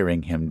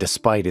 tiring him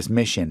despite his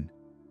mission.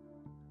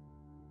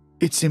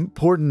 It's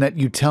important that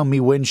you tell me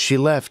when she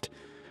left.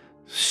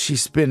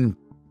 She's been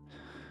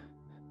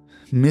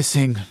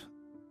missing.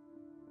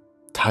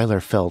 Tyler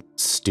felt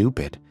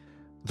stupid.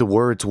 The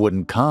words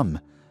wouldn't come.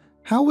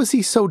 How was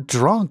he so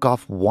drunk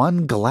off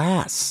one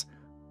glass?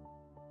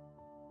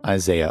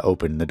 Isaiah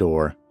opened the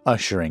door,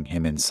 ushering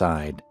him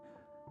inside.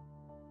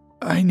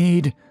 I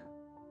need...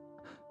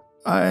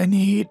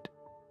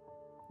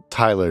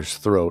 Tyler's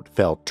throat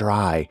felt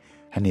dry,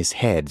 and his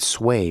head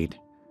swayed.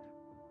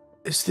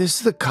 Is this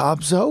the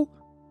Cobzo?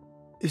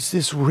 Is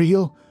this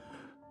real?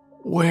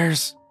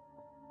 Where's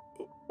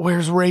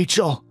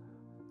Rachel?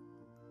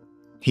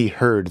 He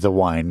heard the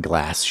wine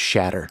glass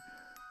shatter.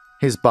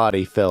 His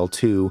body fell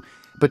too,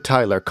 but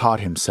Tyler caught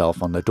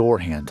himself on the door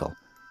handle.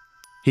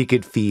 He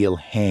could feel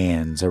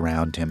hands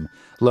around him,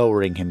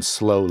 lowering him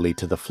slowly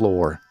to the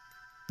floor.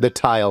 The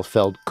tile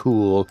felt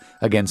cool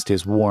against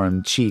his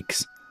warm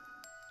cheeks.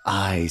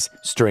 Eyes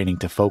straining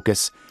to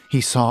focus,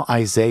 he saw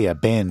Isaiah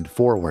bend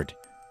forward.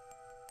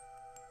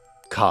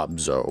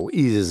 Cobzo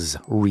is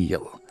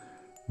real,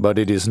 but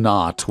it is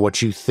not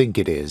what you think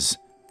it is.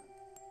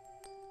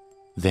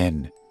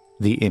 Then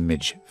the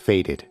image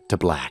faded to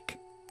black.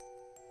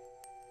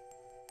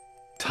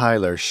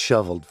 Tyler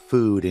shoveled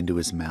food into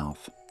his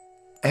mouth.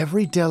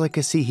 Every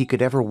delicacy he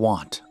could ever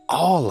want,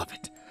 all of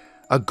it.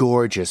 A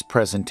gorgeous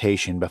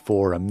presentation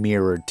before a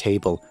mirrored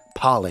table,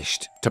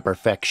 polished to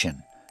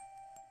perfection.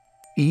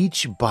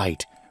 Each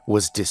bite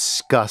was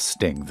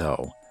disgusting,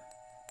 though.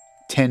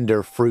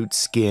 Tender fruit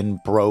skin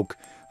broke,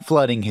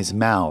 flooding his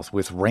mouth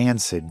with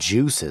rancid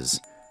juices.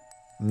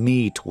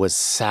 Meat was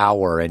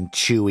sour and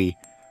chewy.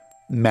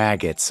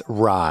 Maggots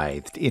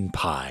writhed in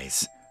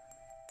pies.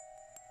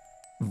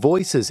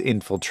 Voices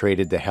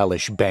infiltrated the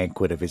hellish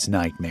banquet of his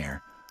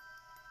nightmare.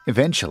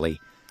 Eventually,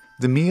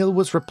 the meal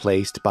was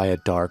replaced by a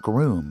dark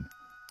room.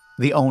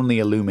 The only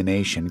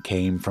illumination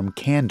came from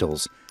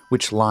candles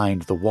which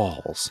lined the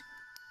walls.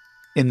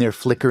 In their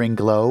flickering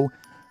glow,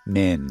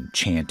 men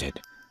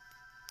chanted.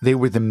 They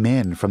were the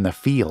men from the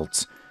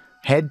fields.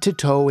 Head to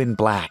toe in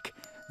black,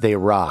 they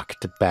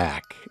rocked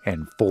back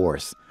and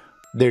forth.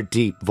 Their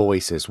deep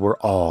voices were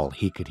all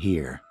he could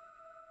hear.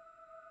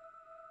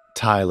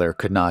 Tyler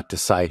could not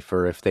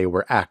decipher if they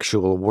were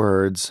actual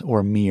words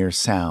or mere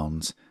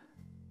sounds.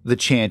 The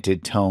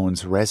chanted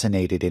tones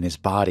resonated in his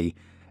body,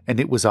 and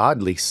it was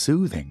oddly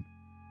soothing.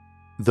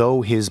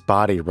 Though his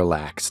body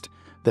relaxed,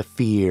 the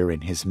fear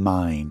in his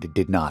mind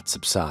did not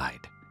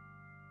subside.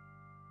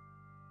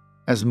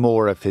 As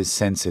more of his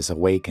senses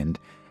awakened,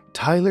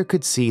 Tyler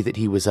could see that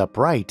he was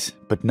upright,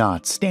 but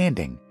not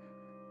standing.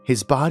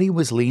 His body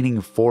was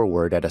leaning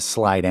forward at a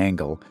slight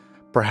angle,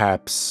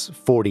 perhaps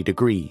 40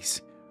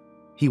 degrees.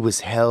 He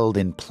was held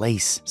in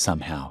place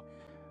somehow.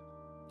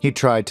 He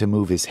tried to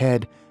move his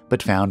head,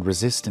 but found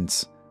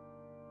resistance.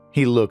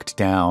 He looked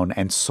down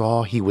and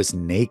saw he was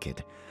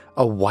naked,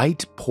 a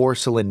white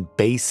porcelain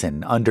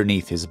basin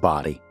underneath his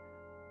body.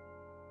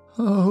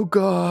 Oh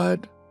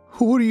God,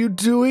 what are you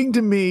doing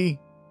to me?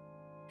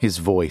 His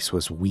voice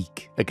was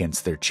weak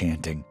against their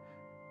chanting.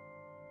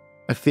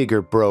 A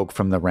figure broke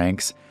from the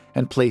ranks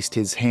and placed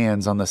his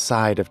hands on the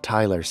side of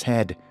Tyler's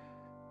head.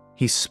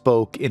 He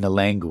spoke in a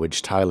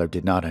language Tyler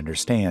did not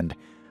understand.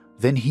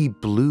 Then he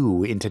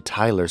blew into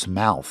Tyler's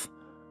mouth.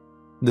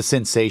 The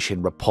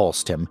sensation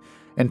repulsed him,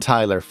 and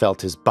Tyler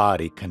felt his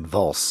body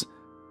convulse.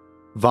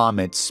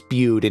 Vomit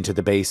spewed into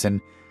the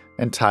basin,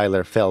 and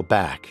Tyler fell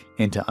back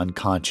into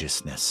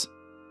unconsciousness.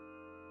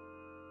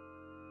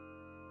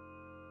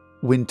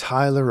 When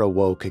Tyler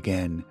awoke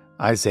again,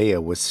 Isaiah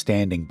was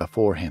standing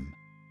before him.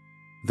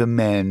 The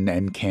men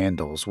and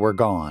candles were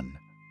gone.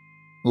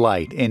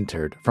 Light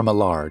entered from a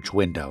large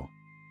window.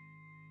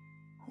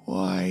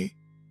 Why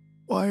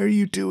are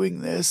you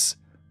doing this?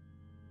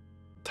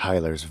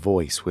 Tyler's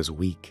voice was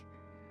weak.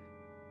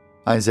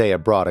 Isaiah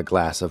brought a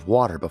glass of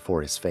water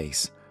before his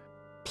face,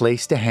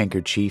 placed a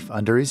handkerchief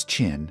under his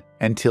chin,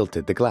 and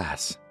tilted the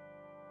glass.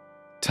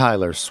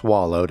 Tyler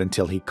swallowed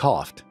until he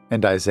coughed,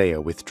 and Isaiah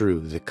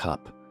withdrew the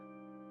cup.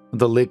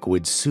 The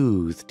liquid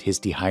soothed his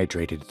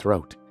dehydrated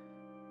throat.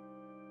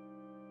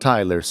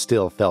 Tyler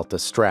still felt the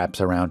straps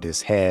around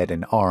his head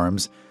and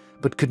arms,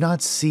 but could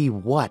not see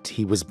what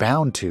he was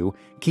bound to,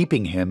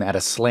 keeping him at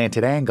a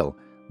slanted angle,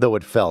 though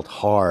it felt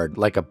hard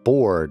like a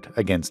board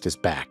against his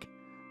back.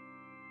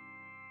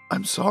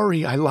 I'm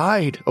sorry I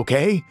lied,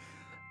 okay?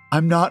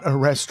 I'm not a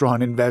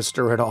restaurant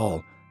investor at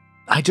all.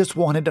 I just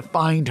wanted to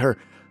find her.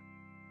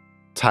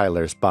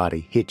 Tyler's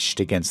body hitched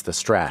against the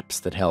straps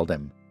that held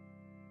him.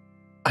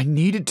 I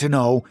needed to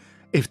know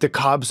if the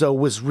Cobzo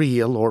was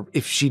real or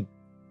if she'd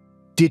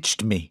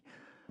ditched me.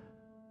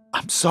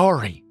 I'm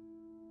sorry.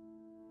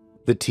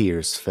 The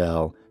tears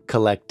fell,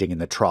 collecting in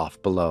the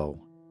trough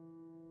below.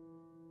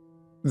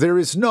 There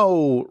is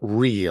no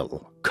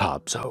real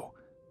Kobzo,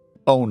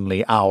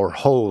 only our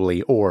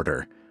holy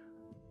order.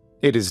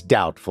 It is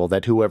doubtful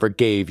that whoever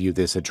gave you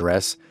this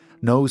address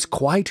knows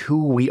quite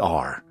who we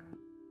are.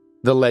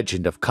 The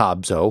legend of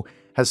Kobzo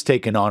has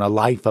taken on a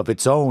life of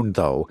its own,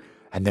 though,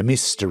 and the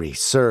mystery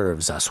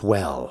serves us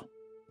well.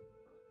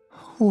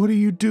 What are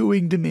you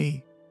doing to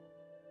me?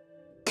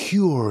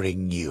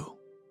 Curing you.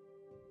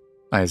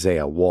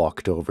 Isaiah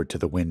walked over to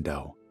the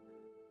window.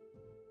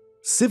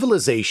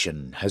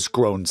 Civilization has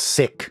grown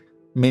sick,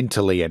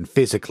 mentally and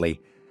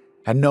physically,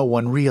 and no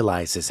one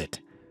realizes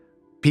it.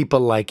 People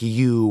like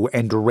you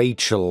and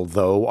Rachel,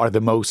 though, are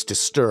the most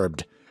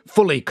disturbed,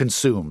 fully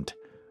consumed.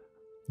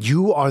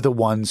 You are the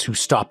ones who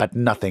stop at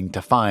nothing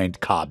to find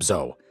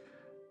Kobzo.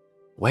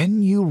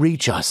 When you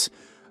reach us,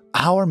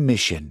 our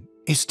mission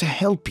is to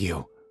help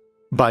you.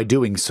 By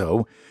doing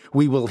so,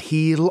 we will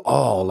heal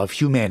all of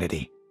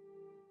humanity.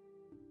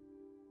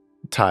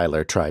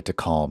 Tyler tried to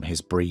calm his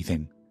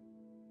breathing.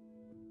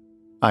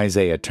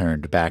 Isaiah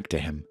turned back to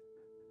him.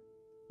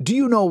 Do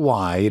you know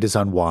why it is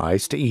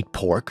unwise to eat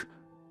pork?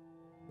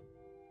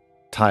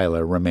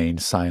 Tyler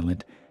remained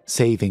silent,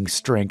 saving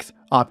strength,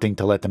 opting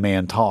to let the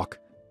man talk.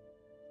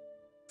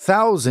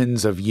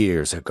 Thousands of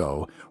years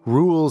ago,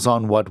 rules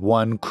on what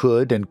one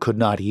could and could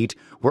not eat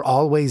were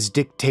always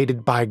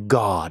dictated by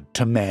God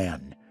to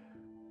man.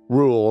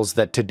 Rules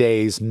that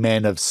today's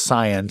men of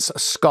science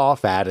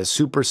scoff at as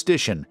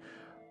superstition.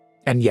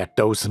 And yet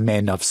those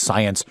men of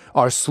science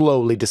are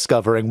slowly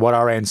discovering what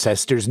our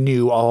ancestors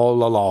knew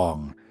all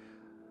along.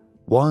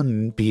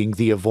 One being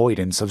the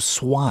avoidance of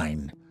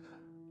swine.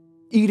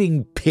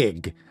 Eating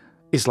pig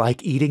is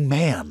like eating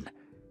man.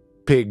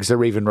 Pigs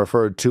are even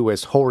referred to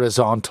as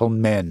horizontal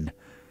men.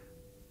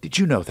 Did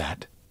you know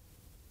that?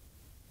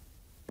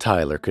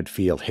 Tyler could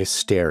feel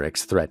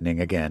hysterics threatening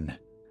again.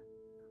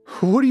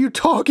 What are you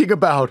talking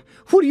about?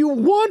 What do you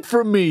want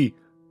from me?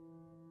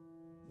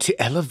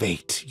 To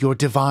elevate your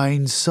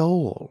divine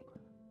soul.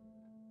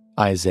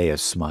 Isaiah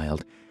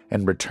smiled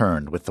and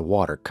returned with the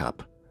water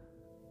cup.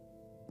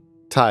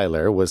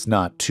 Tyler was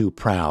not too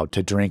proud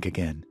to drink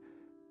again.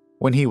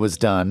 When he was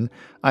done,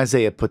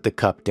 Isaiah put the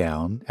cup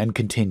down and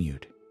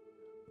continued.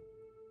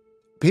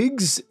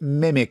 Pigs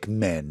mimic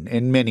men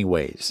in many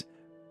ways.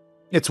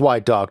 It's why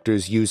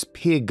doctors use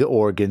pig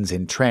organs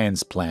in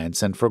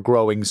transplants and for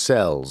growing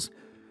cells.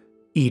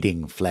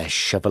 Eating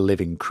flesh of a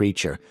living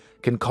creature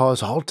can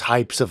cause all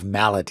types of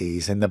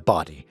maladies in the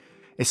body,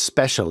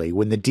 especially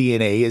when the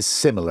DNA is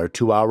similar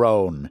to our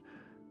own.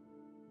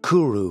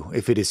 Kuru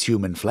if it is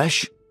human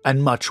flesh,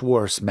 and much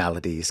worse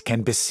maladies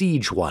can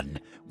besiege one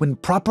when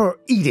proper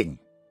eating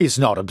is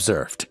not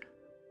observed.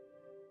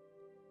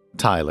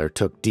 Tyler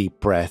took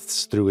deep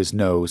breaths through his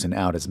nose and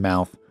out his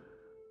mouth.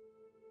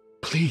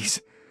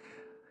 Please,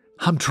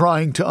 I'm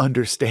trying to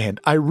understand.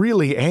 I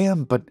really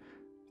am, but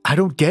I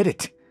don't get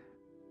it.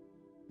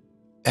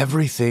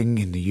 Everything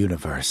in the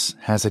universe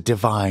has a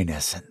divine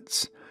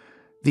essence.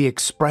 The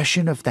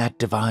expression of that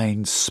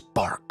divine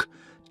spark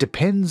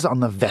depends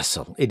on the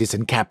vessel it is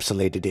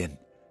encapsulated in.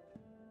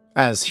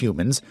 As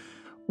humans,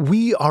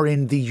 we are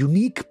in the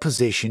unique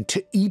position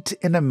to eat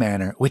in a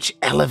manner which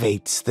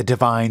elevates the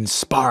divine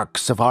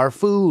sparks of our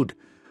food,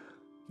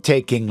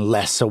 taking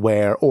less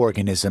aware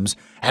organisms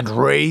and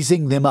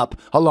raising them up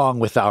along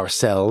with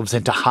ourselves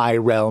into high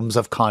realms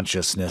of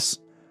consciousness.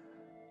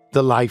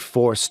 The life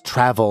force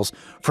travels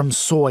from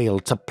soil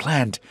to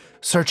plant,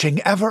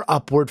 searching ever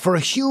upward for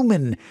a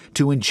human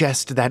to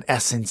ingest that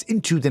essence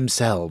into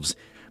themselves,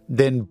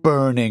 then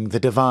burning the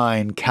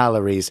divine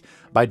calories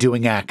by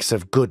doing acts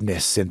of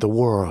goodness in the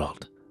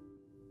world.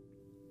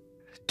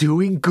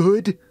 Doing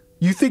good?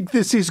 You think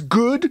this is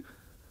good?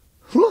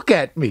 Look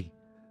at me.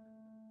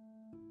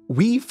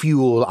 We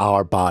fuel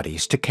our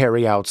bodies to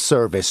carry out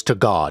service to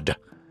God.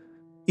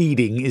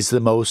 Eating is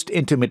the most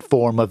intimate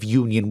form of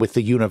union with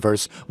the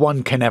universe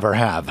one can ever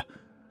have.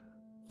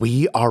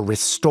 We are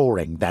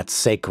restoring that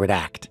sacred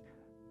act.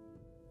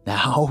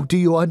 Now, do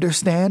you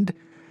understand?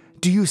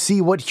 Do you see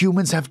what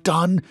humans have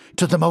done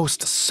to the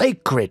most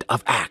sacred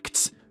of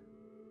acts?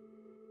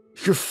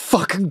 You're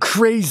fucking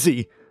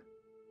crazy!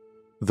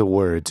 The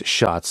words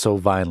shot so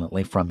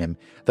violently from him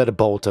that a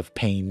bolt of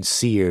pain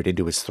seared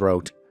into his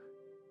throat.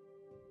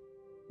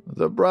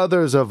 The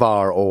brothers of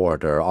our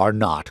order are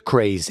not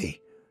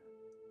crazy.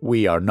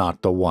 We are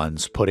not the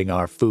ones putting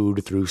our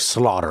food through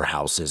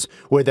slaughterhouses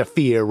where the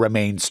fear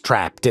remains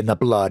trapped in the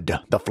blood,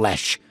 the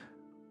flesh.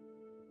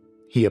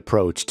 He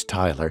approached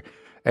Tyler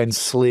and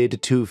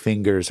slid 2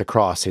 fingers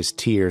across his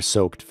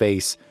tear-soaked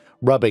face,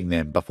 rubbing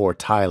them before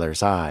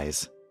Tyler's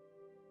eyes.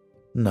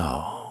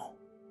 No,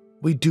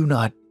 we do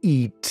not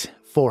eat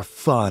for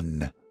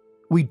fun.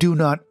 We do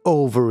not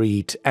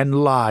overeat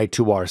and lie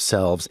to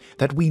ourselves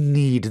that we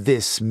need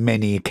this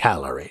many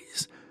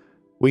calories.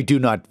 We do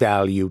not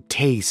value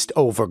taste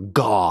over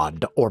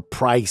God or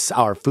price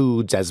our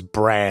foods as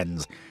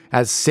brands,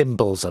 as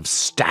symbols of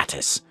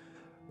status.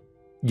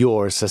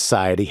 Your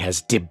society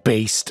has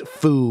debased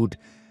food,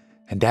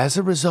 and as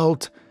a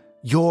result,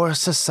 Your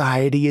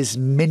society is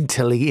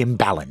mentally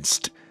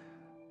imbalanced.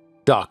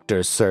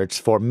 Doctors search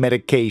for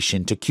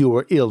medication to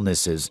cure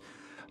illnesses,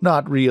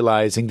 not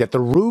realizing that the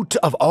root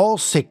of all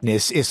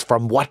sickness is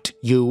from what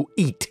you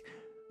eat.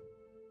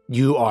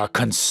 You are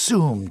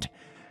consumed,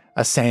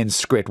 a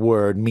Sanskrit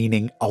word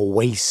meaning a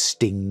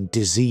wasting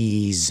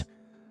disease.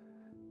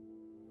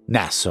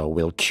 Naso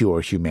will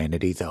cure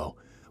humanity, though.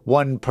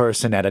 One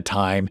person at a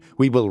time,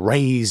 we will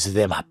raise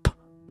them up.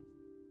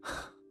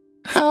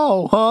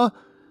 How, huh?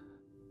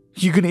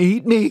 You gonna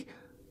eat me?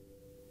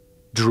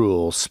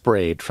 Drool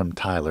sprayed from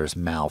Tyler's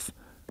mouth.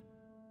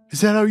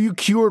 Is that how you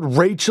cured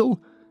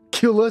Rachel?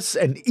 Kill us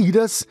and eat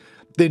us,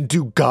 then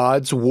do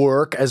God's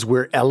work as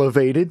we're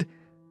elevated?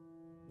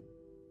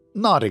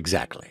 Not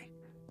exactly.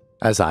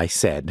 As I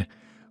said,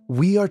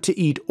 we are to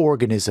eat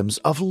organisms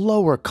of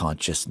lower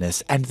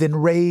consciousness and then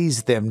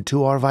raise them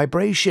to our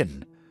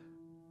vibration.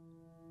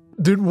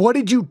 Then what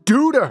did you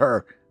do to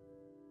her?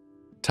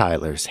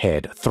 Tyler's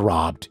head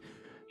throbbed,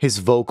 his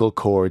vocal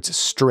cords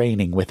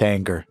straining with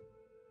anger.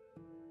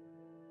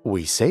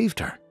 We saved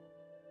her.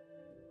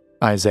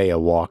 Isaiah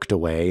walked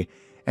away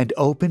and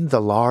opened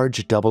the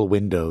large double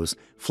windows,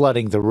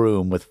 flooding the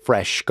room with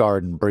fresh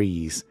garden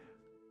breeze.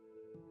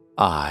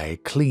 I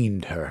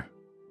cleaned her,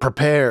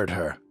 prepared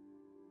her,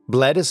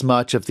 bled as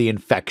much of the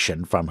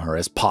infection from her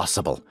as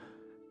possible.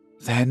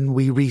 Then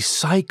we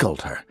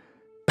recycled her,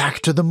 back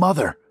to the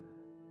mother.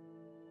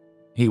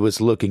 He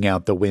was looking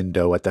out the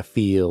window at the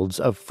fields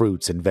of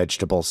fruits and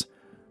vegetables.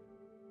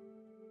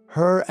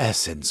 Her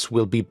essence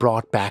will be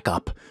brought back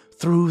up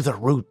through the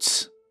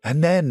roots,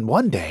 and then,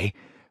 one day,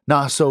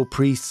 Naso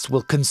priests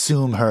will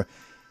consume her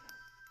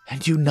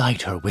and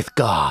unite her with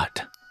God.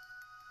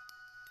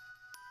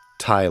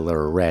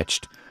 Tyler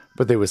retched,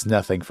 but there was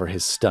nothing for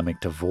his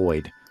stomach to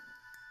void.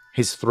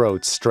 His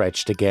throat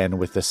stretched again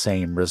with the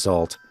same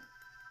result.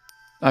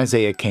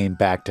 Isaiah came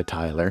back to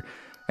Tyler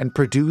and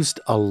produced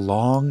a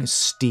long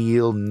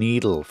steel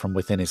needle from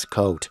within his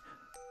coat.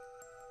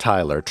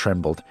 Tyler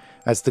trembled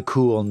as the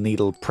cool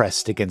needle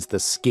pressed against the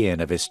skin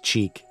of his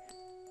cheek.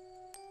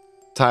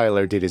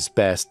 Tyler did his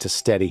best to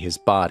steady his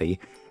body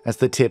as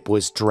the tip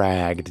was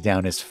dragged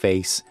down his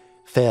face,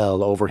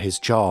 fell over his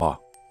jaw,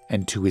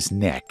 and to his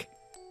neck.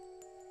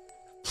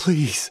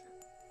 Please.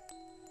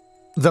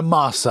 The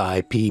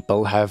Maasai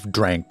people have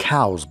drank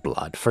cow's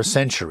blood for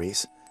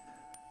centuries.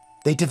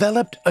 They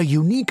developed a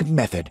unique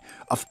method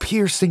of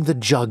piercing the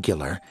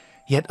jugular,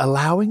 yet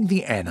allowing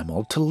the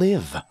animal to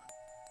live.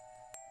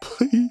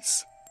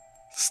 Please,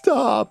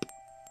 stop.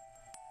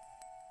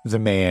 The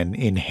man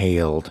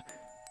inhaled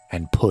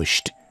and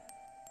pushed.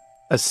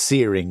 A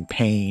searing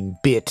pain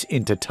bit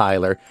into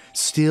Tyler,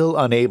 still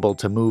unable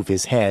to move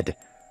his head.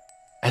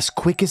 As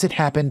quick as it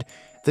happened,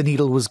 the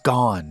needle was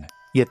gone,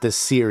 yet the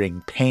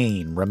searing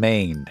pain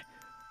remained.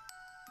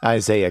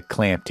 Isaiah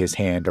clamped his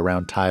hand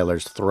around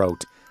Tyler's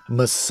throat,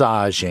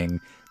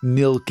 massaging,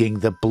 milking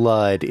the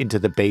blood into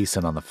the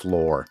basin on the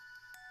floor.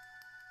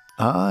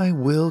 I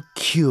will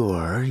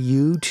cure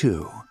you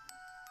too,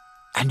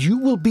 and you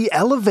will be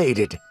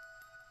elevated.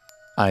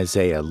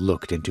 Isaiah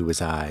looked into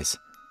his eyes.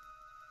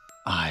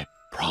 I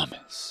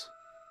promise.